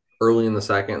second, early in the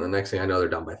second, and the next thing I know they're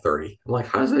down by 30. I'm like,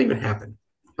 how does that even happen?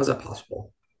 How's that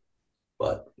possible?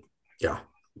 But yeah,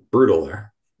 brutal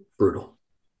there. Brutal.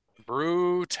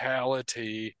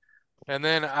 Brutality. And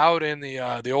then out in the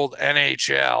old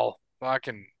NHL,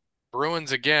 fucking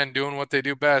Bruins again doing what they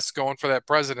do best, going for that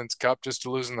President's Cup just to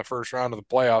lose in the first round of the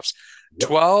playoffs. Yep.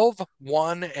 12-1-2.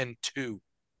 Mm-hmm.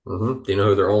 Do you know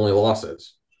who their only loss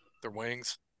is? Their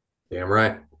Wings. Damn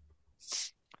right.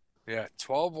 Yeah,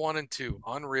 12-1-2.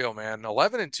 Unreal, man.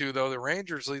 11-2 though. The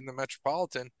Rangers leading the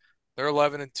Metropolitan. They're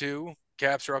 11-2.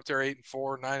 Caps are up there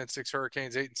 8-4, 9-6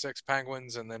 Hurricanes, 8-6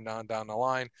 Penguins, and then on down the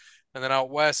line. And then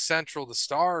out west, Central, the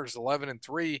Stars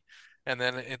 11-3, and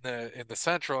then in the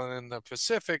Central and in the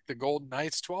Pacific, the Golden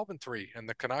Knights 12-3, and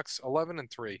the Canucks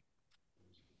 11-3.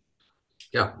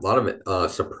 Yeah, a lot of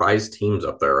surprise teams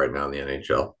up there right now in the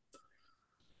NHL.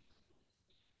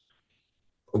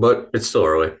 But it's still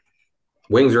early.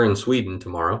 Wings are in Sweden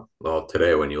tomorrow. Well,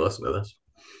 today when you listen to this.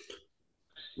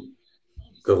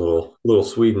 Good little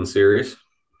Sweden series.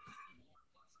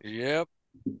 Yep.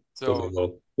 So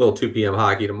So little 2 p.m.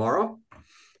 hockey tomorrow. If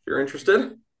you're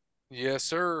interested. yes,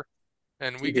 sir.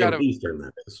 And we 2 p.m. gotta. Eastern,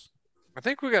 that is. I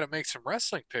think we gotta make some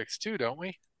wrestling picks too, don't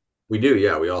we? We do,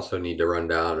 yeah. We also need to run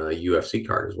down a UFC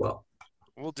card as well.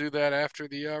 We'll do that after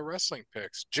the wrestling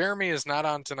picks. Jeremy is not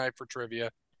on tonight for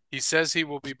trivia. He says he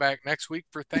will be back next week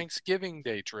for Thanksgiving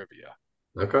Day trivia.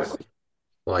 Okay.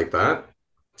 Like that.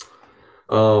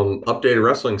 Updated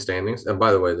wrestling standings. And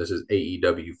by the way, this is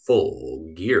AEW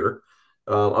Full Gear.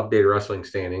 Updated wrestling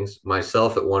standings.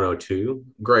 Myself at 102,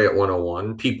 Gray at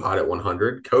 101, Peapod at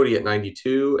 100, Cody at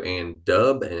 92, and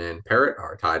Dub and Parrot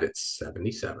are tied at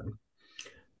 77.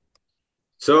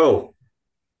 So,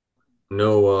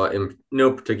 in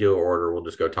no particular order, we'll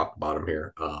just go top to bottom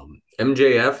here.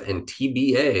 MJF and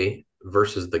TBA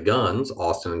versus the Guns,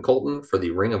 Austin and Colton, for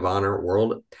the Ring of Honor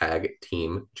World Tag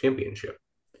Team Championship.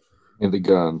 And the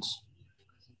Guns.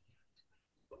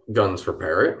 Guns for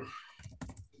Parrot.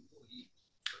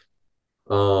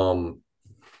 I'm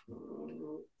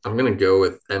gonna go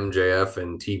with MJF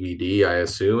and TBD. I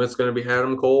assume it's gonna be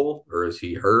Adam Cole, or is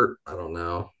he hurt? I don't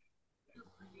know.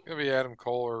 It's gonna be Adam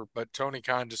Cole, but Tony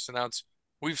Khan just announced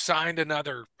We've signed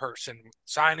another person,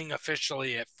 signing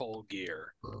officially at Full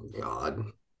Gear. Oh God.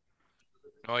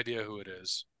 No idea who it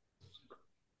is.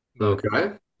 But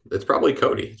Okay. It's probably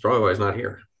Cody. It's probably why he's not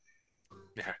here.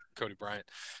 yeah, Cody Bryant.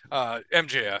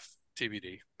 MJF,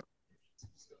 TBD.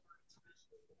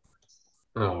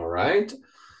 All right.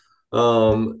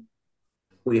 Um,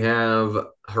 we have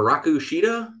Hiraku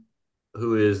Shida,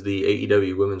 who is the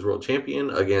AEW Women's World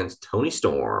Champion, against Tony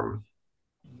Storm.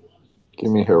 Give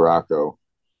me Hirako.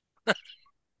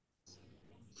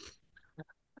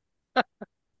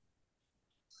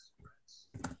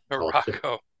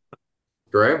 Morocco.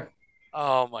 Gray?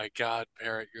 Oh my God,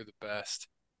 Parrot, you're the best.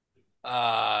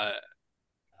 Uh,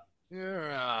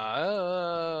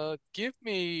 give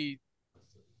me,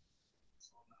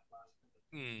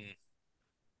 hmm,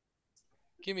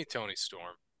 give me Tony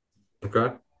Storm.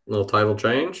 Okay. Little title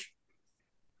change.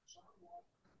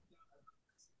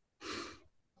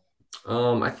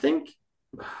 I think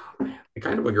I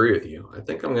kind of agree with you. I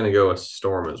think I'm going to go with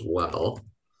Storm as well.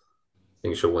 I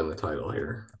think she'll win the title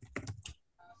here.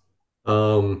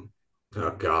 Oh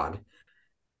God.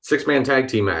 Six-man tag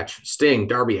team match. Sting,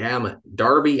 Darby Allen,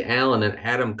 and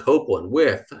Adam Copeland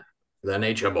with the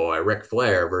Nature Boy, Ric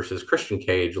Flair versus Christian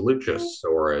Cage,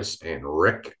 Luchasaurus, and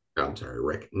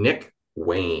Nick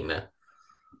Wayne.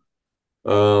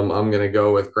 I'm gonna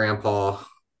go with Grandpa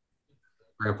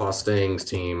Sting's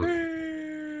team.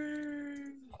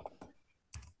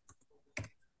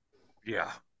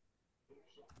 Yeah.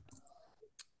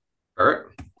 All right.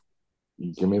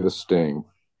 Give me the Sting.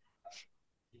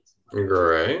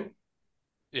 Great.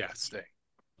 Yeah, stay.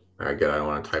 All right, good. I don't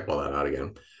want to type all that out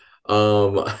again.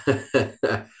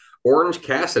 Orange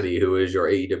Cassidy, who is your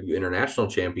AEW International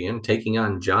Champion, taking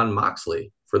on Jon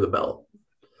Moxley for the belt.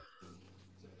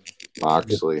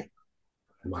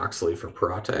 Moxley for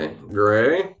Parate.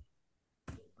 Gray.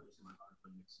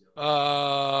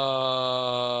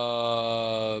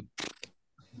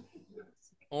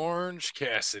 Orange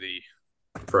Cassidy.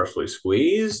 Freshly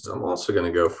squeezed. I'm also going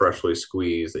to go freshly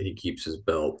squeezed that he keeps his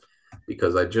belt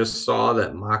because I just saw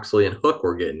that Moxley and Hook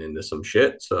were getting into some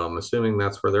shit. So I'm assuming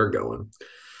that's where they're going.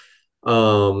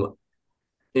 In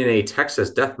a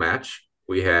Texas death match,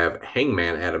 we have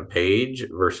Hangman Adam Page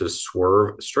versus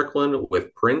Swerve Strickland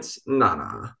with Prince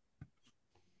Nana.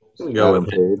 I'm going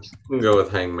to go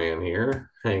with Hangman here.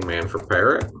 Hangman for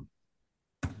Parrot.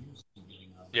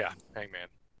 Yeah, Hangman.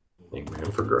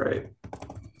 Hangman for Gray.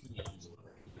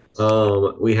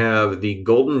 We have the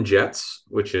Golden Jets,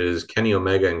 which is Kenny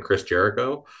Omega and Chris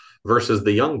Jericho, versus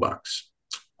the Young Bucks.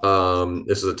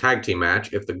 This is a tag team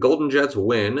match. If the Golden Jets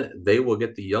win, they will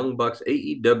get the Young Bucks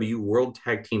AEW World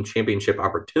Tag Team Championship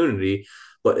opportunity.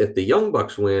 But if the Young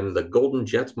Bucks win, the Golden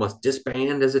Jets must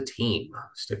disband as a team.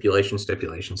 Stipulations,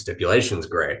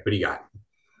 Gray. What do you got?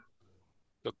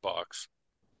 The Bucks.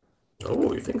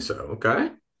 Oh, you think so?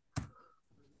 Okay.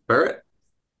 Barrett?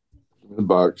 The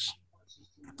Bucks.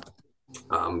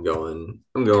 I'm going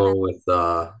with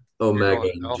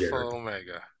Omega and Jericho.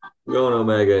 Omega. I'm going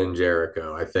Omega and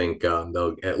Jericho. I think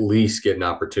they'll at least get an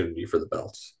opportunity for the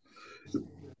belts.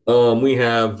 We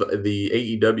have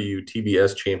the AEW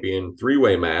TBS champion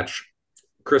three-way match.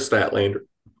 Chris Statlander,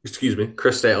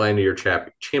 your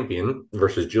champion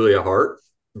versus Julia Hart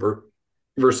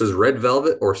versus Red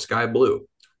Velvet or Sky Blue.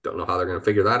 Don't know how they're going to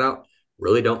figure that out.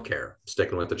 Really don't care.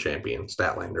 Sticking with the champion,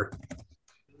 Statlander.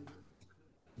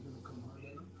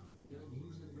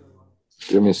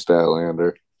 Give me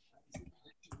Statlander.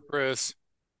 Chris.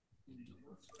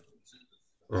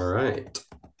 All right.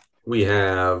 We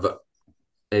have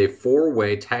a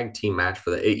four-way tag team match for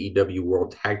the AEW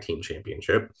World Tag Team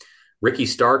Championship. Ricky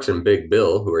Starks and Big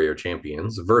Bill, who are your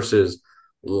champions, versus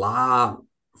La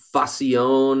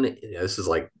Facion. This is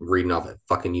like reading off a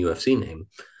fucking UFC name.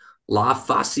 La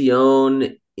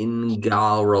Facion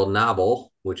Ingalronable,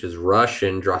 which is Rush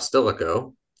and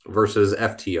Drastilico, versus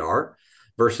FTR,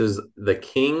 versus the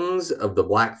Kings of the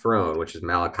Black Throne, which is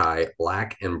Malachi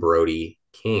Black and Brody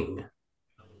King.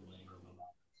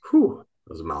 Whew,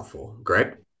 that was a mouthful.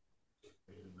 Greg?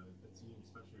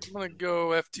 I'm going to go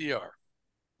FTR.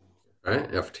 All right,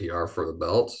 FTR for the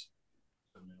belts.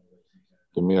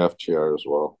 Give me FTR as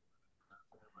well.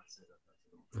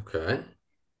 Okay.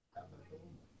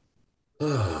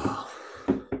 I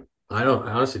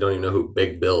honestly don't even know who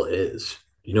Big Bill is.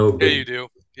 You know who Yeah, you do.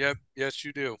 Yep. Yes,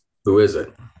 you do. Who is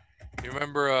it? You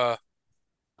remember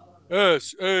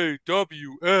SAWFT?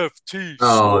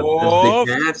 Oh,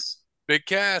 Big Cass? Big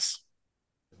Cass.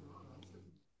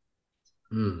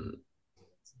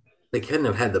 They couldn't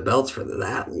have had the belts for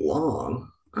that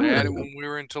long. They had it when we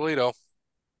were in Toledo.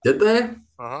 Did they?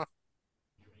 Uh-huh.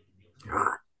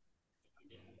 God.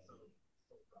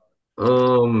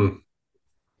 Um,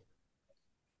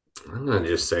 I'm gonna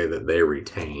just say that they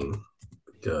retain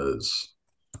because,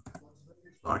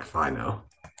 like, if I know.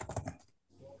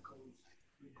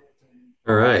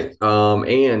 All right.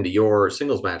 And your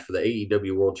singles match for the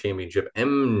AEW World Championship,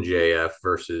 MJF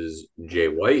versus Jay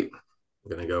White.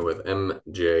 I'm gonna go with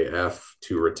MJF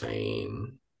to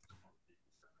retain.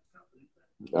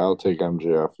 I'll take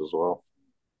MJF as well.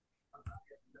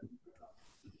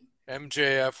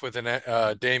 MJF with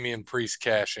an Damian Priest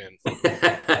cash in.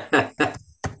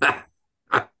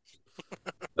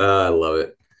 I love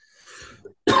it.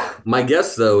 My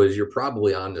guess, though, is you're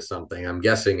probably onto something. I'm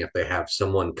guessing if they have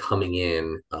someone coming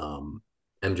in,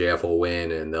 MJF will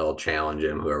win and they'll challenge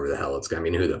him, whoever the hell it's going to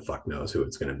be. I mean, who the fuck knows who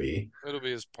it's going to be? It'll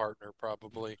be his partner,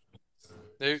 probably.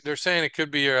 They're saying it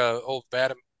could be old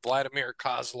Vladimir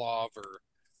Kozlov or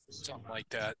something like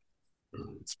that.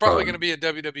 It's probably going to be a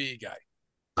WWE guy.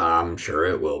 I'm sure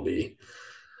it will be.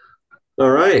 All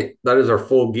right. That is our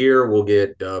full gear. We'll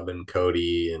get Dub and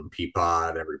Cody and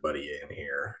Peapod, everybody in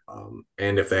here.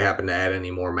 And if they happen to add any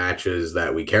more matches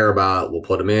that we care about, we'll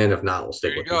put them in. If not, we'll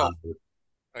stick There you with go. them.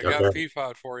 I got Okay.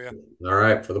 Peapod for you. All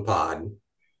right. For the pod.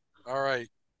 All right.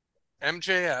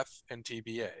 MJF and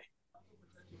TBA.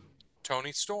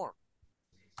 Tony Storm.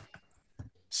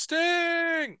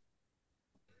 Sting!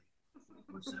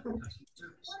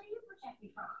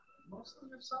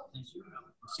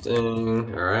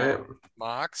 Sting. All right.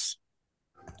 Mox.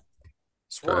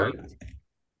 Swerve. Okay.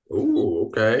 Ooh,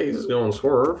 okay. He's going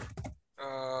swerve.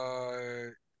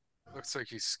 Looks like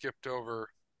he skipped over.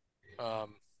 No,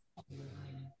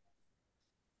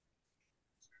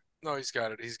 he's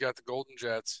got it. He's got the Golden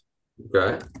Jets.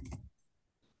 Okay.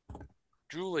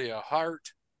 Julia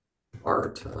Hart.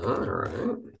 Art. All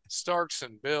right. Starks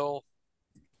and Bill.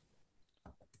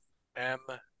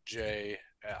 MJF.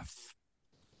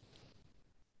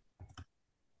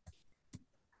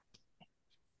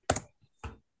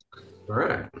 All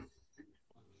right.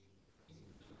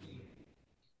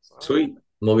 Sweet.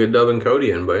 We'll get Dub and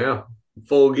Cody in, but yeah.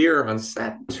 Full gear on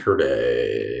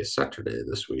Saturday. Saturday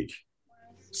this week.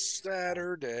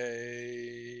 Saturday.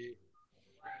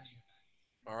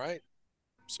 All right.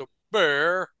 So,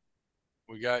 Bear,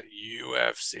 we got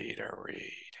UFC to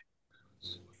read.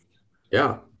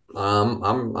 Yeah.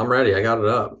 I'm ready. I got it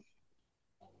up.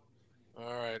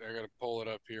 All right, I got to pull it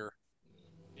up here.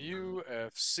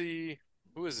 UFC.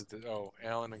 Who is it? Oh,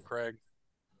 Alan and Craig.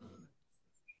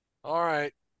 All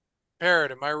right.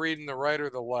 Parrot, am I reading the right or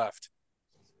the left?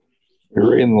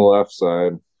 You're reading the left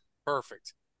side.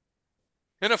 Perfect.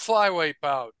 In a flyweight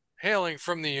bout, hailing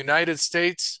from the United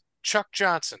States, Chuck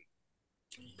Johnson.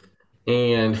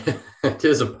 And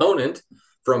his opponent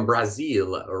from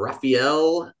Brazil,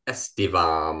 Rafael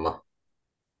Estevam.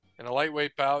 In a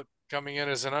lightweight bout, coming in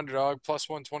as an underdog, plus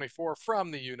 124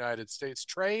 from the United States,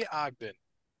 Trey Ogden.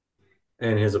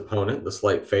 And his opponent, the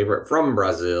slight favorite from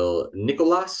Brazil,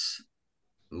 Nicolas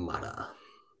Mata.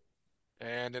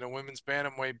 And in a women's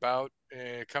bantamweight bout,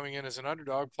 coming in as an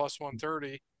underdog, plus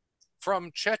 130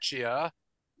 from Czechia,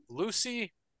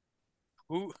 Lucy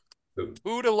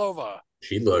Udalova.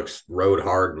 She looks rode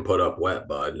hard and put up wet,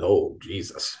 bud. Oh,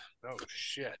 Jesus. Oh,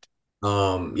 shit.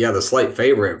 Yeah, the slight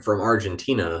favorite from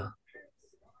Argentina,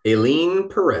 Aileen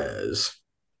Perez.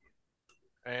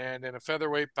 And in a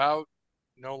featherweight bout,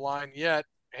 no line yet,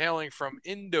 hailing from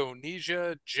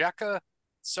Indonesia, Jaka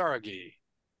Saragi.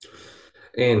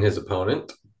 And his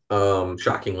opponent,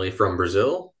 shockingly from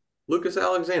Brazil, Lucas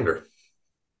Alexander.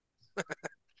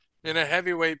 In a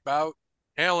heavyweight bout,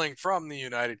 hailing from the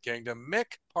United Kingdom,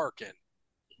 Mick Parkin.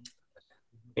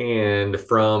 And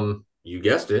from, you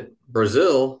guessed it,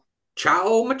 Brazil,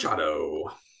 Chao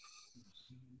Machado.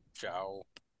 Ciao.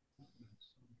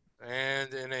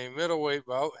 And in a middleweight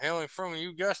bout, hailing from,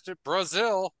 you guessed it,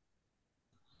 Brazil,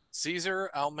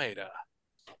 Cesar Almeida.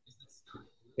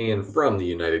 And from the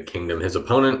United Kingdom, his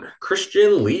opponent,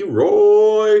 Christian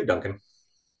Leroy Duncan.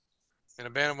 In a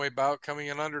bantamweight bout, coming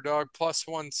in underdog, plus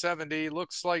 170,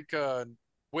 looks like a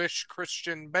wish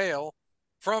Christian Bale.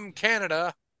 From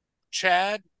Canada,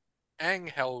 Chad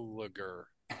Anheliger.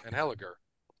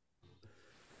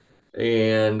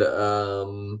 And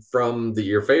from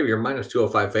your minus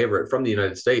 205 favorite from the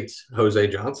United States, Jose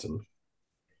Johnson.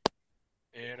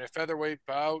 In a featherweight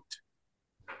bout,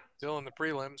 still in the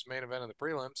prelims, main event of the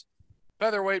prelims,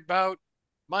 featherweight bout,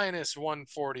 minus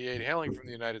 148, hailing from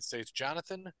the United States,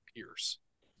 Jonathan Pierce.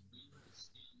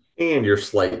 And your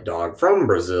slight dog from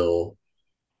Brazil,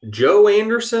 Joe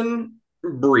Anderson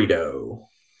Brito.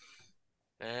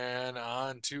 And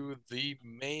on to the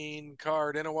main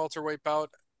card in a welterweight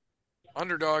bout,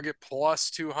 underdog at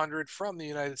plus 200 from the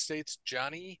United States,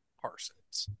 Johnny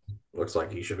Parsons. Looks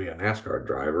like he should be a NASCAR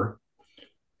driver.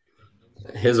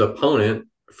 His opponent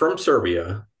from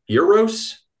Serbia,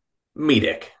 Uros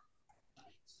Medic.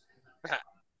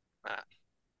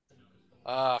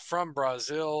 From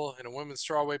Brazil in a women's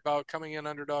strawweight bout, coming in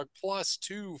underdog plus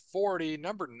 240,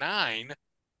 number 9,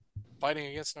 fighting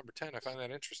against number 10. I find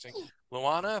that interesting.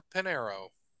 Luana Pinheiro.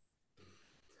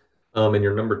 And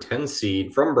your number 10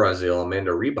 seed from Brazil,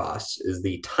 Amanda Ribas, is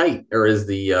the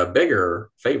bigger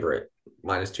favorite,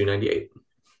 minus 298.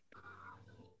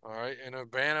 All right, in a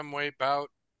bantamweight bout,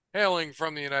 hailing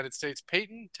from the United States,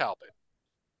 Peyton Talbot.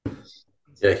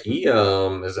 Yeah, he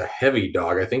is a heavy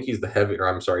dog. I think he's a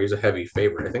heavy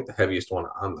favorite. I think the heaviest one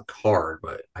on the card,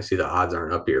 but I see the odds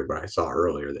aren't up here, but I saw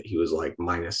earlier that he was like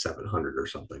minus 700 or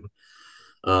something.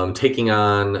 Taking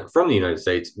on from the United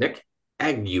States, Nick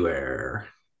Aguirre.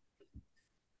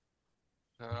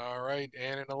 All right,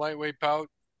 and in a lightweight bout,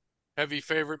 heavy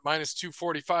favorite minus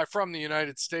 245 from the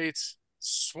United States,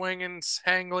 swinging,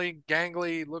 hangly,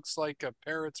 gangly, looks like a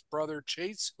parrot's brother,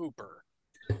 Chase Hooper.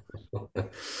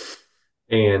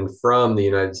 And from the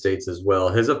United States as well,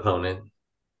 his opponent,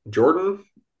 Jordan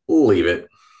Leavitt.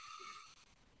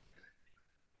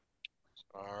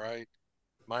 All right.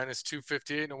 Minus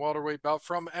 258 in a welterweight bout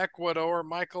from Ecuador,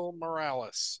 Michael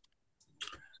Morales.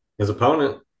 His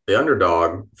opponent, the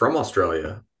underdog from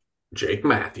Australia, Jake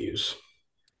Matthews.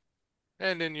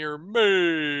 And in your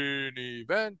main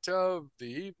event of the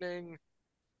evening,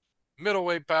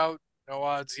 middleweight bout, no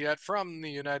odds yet, from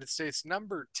the United States,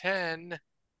 number 10,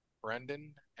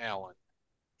 Brendan Allen.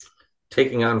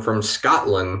 Taking on from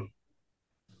Scotland,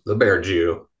 the Bear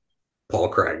Jew, Paul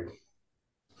Craig.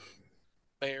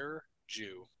 Bear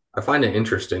Jew. I find it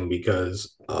interesting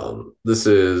because this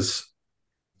is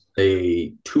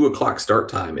a 2:00 start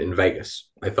time in Vegas.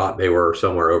 I thought they were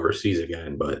somewhere overseas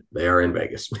again, but they are in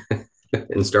Vegas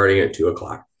and starting at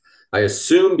 2:00. I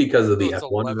assume because of the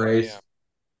F1 race,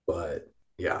 but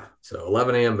yeah, so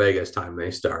 11 a.m. Vegas time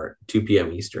they start, 2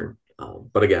 p.m. Eastern.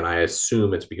 But again, I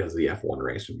assume it's because of the F1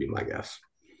 race would be my guess.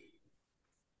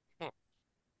 Well,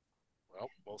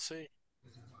 we'll see.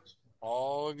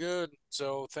 All good.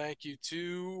 So thank you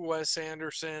to Wes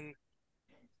Anderson,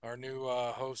 our new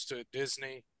host at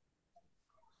Disney.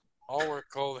 All Work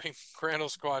Clothing, Crandall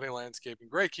Squatting Landscaping,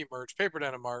 Great Keep Merch, Paper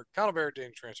Denim Art,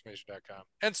 ConnellBarrettDatingTransformation.com,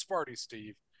 and Sparty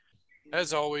Steve.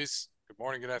 As always, good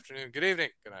morning, good afternoon, good evening,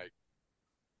 good night.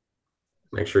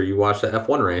 Make sure you watch the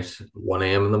F1 race 1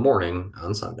 a.m. in the morning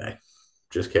on Sunday.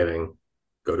 Just kidding.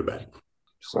 Go to bed.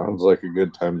 Sounds like a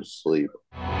good time to sleep.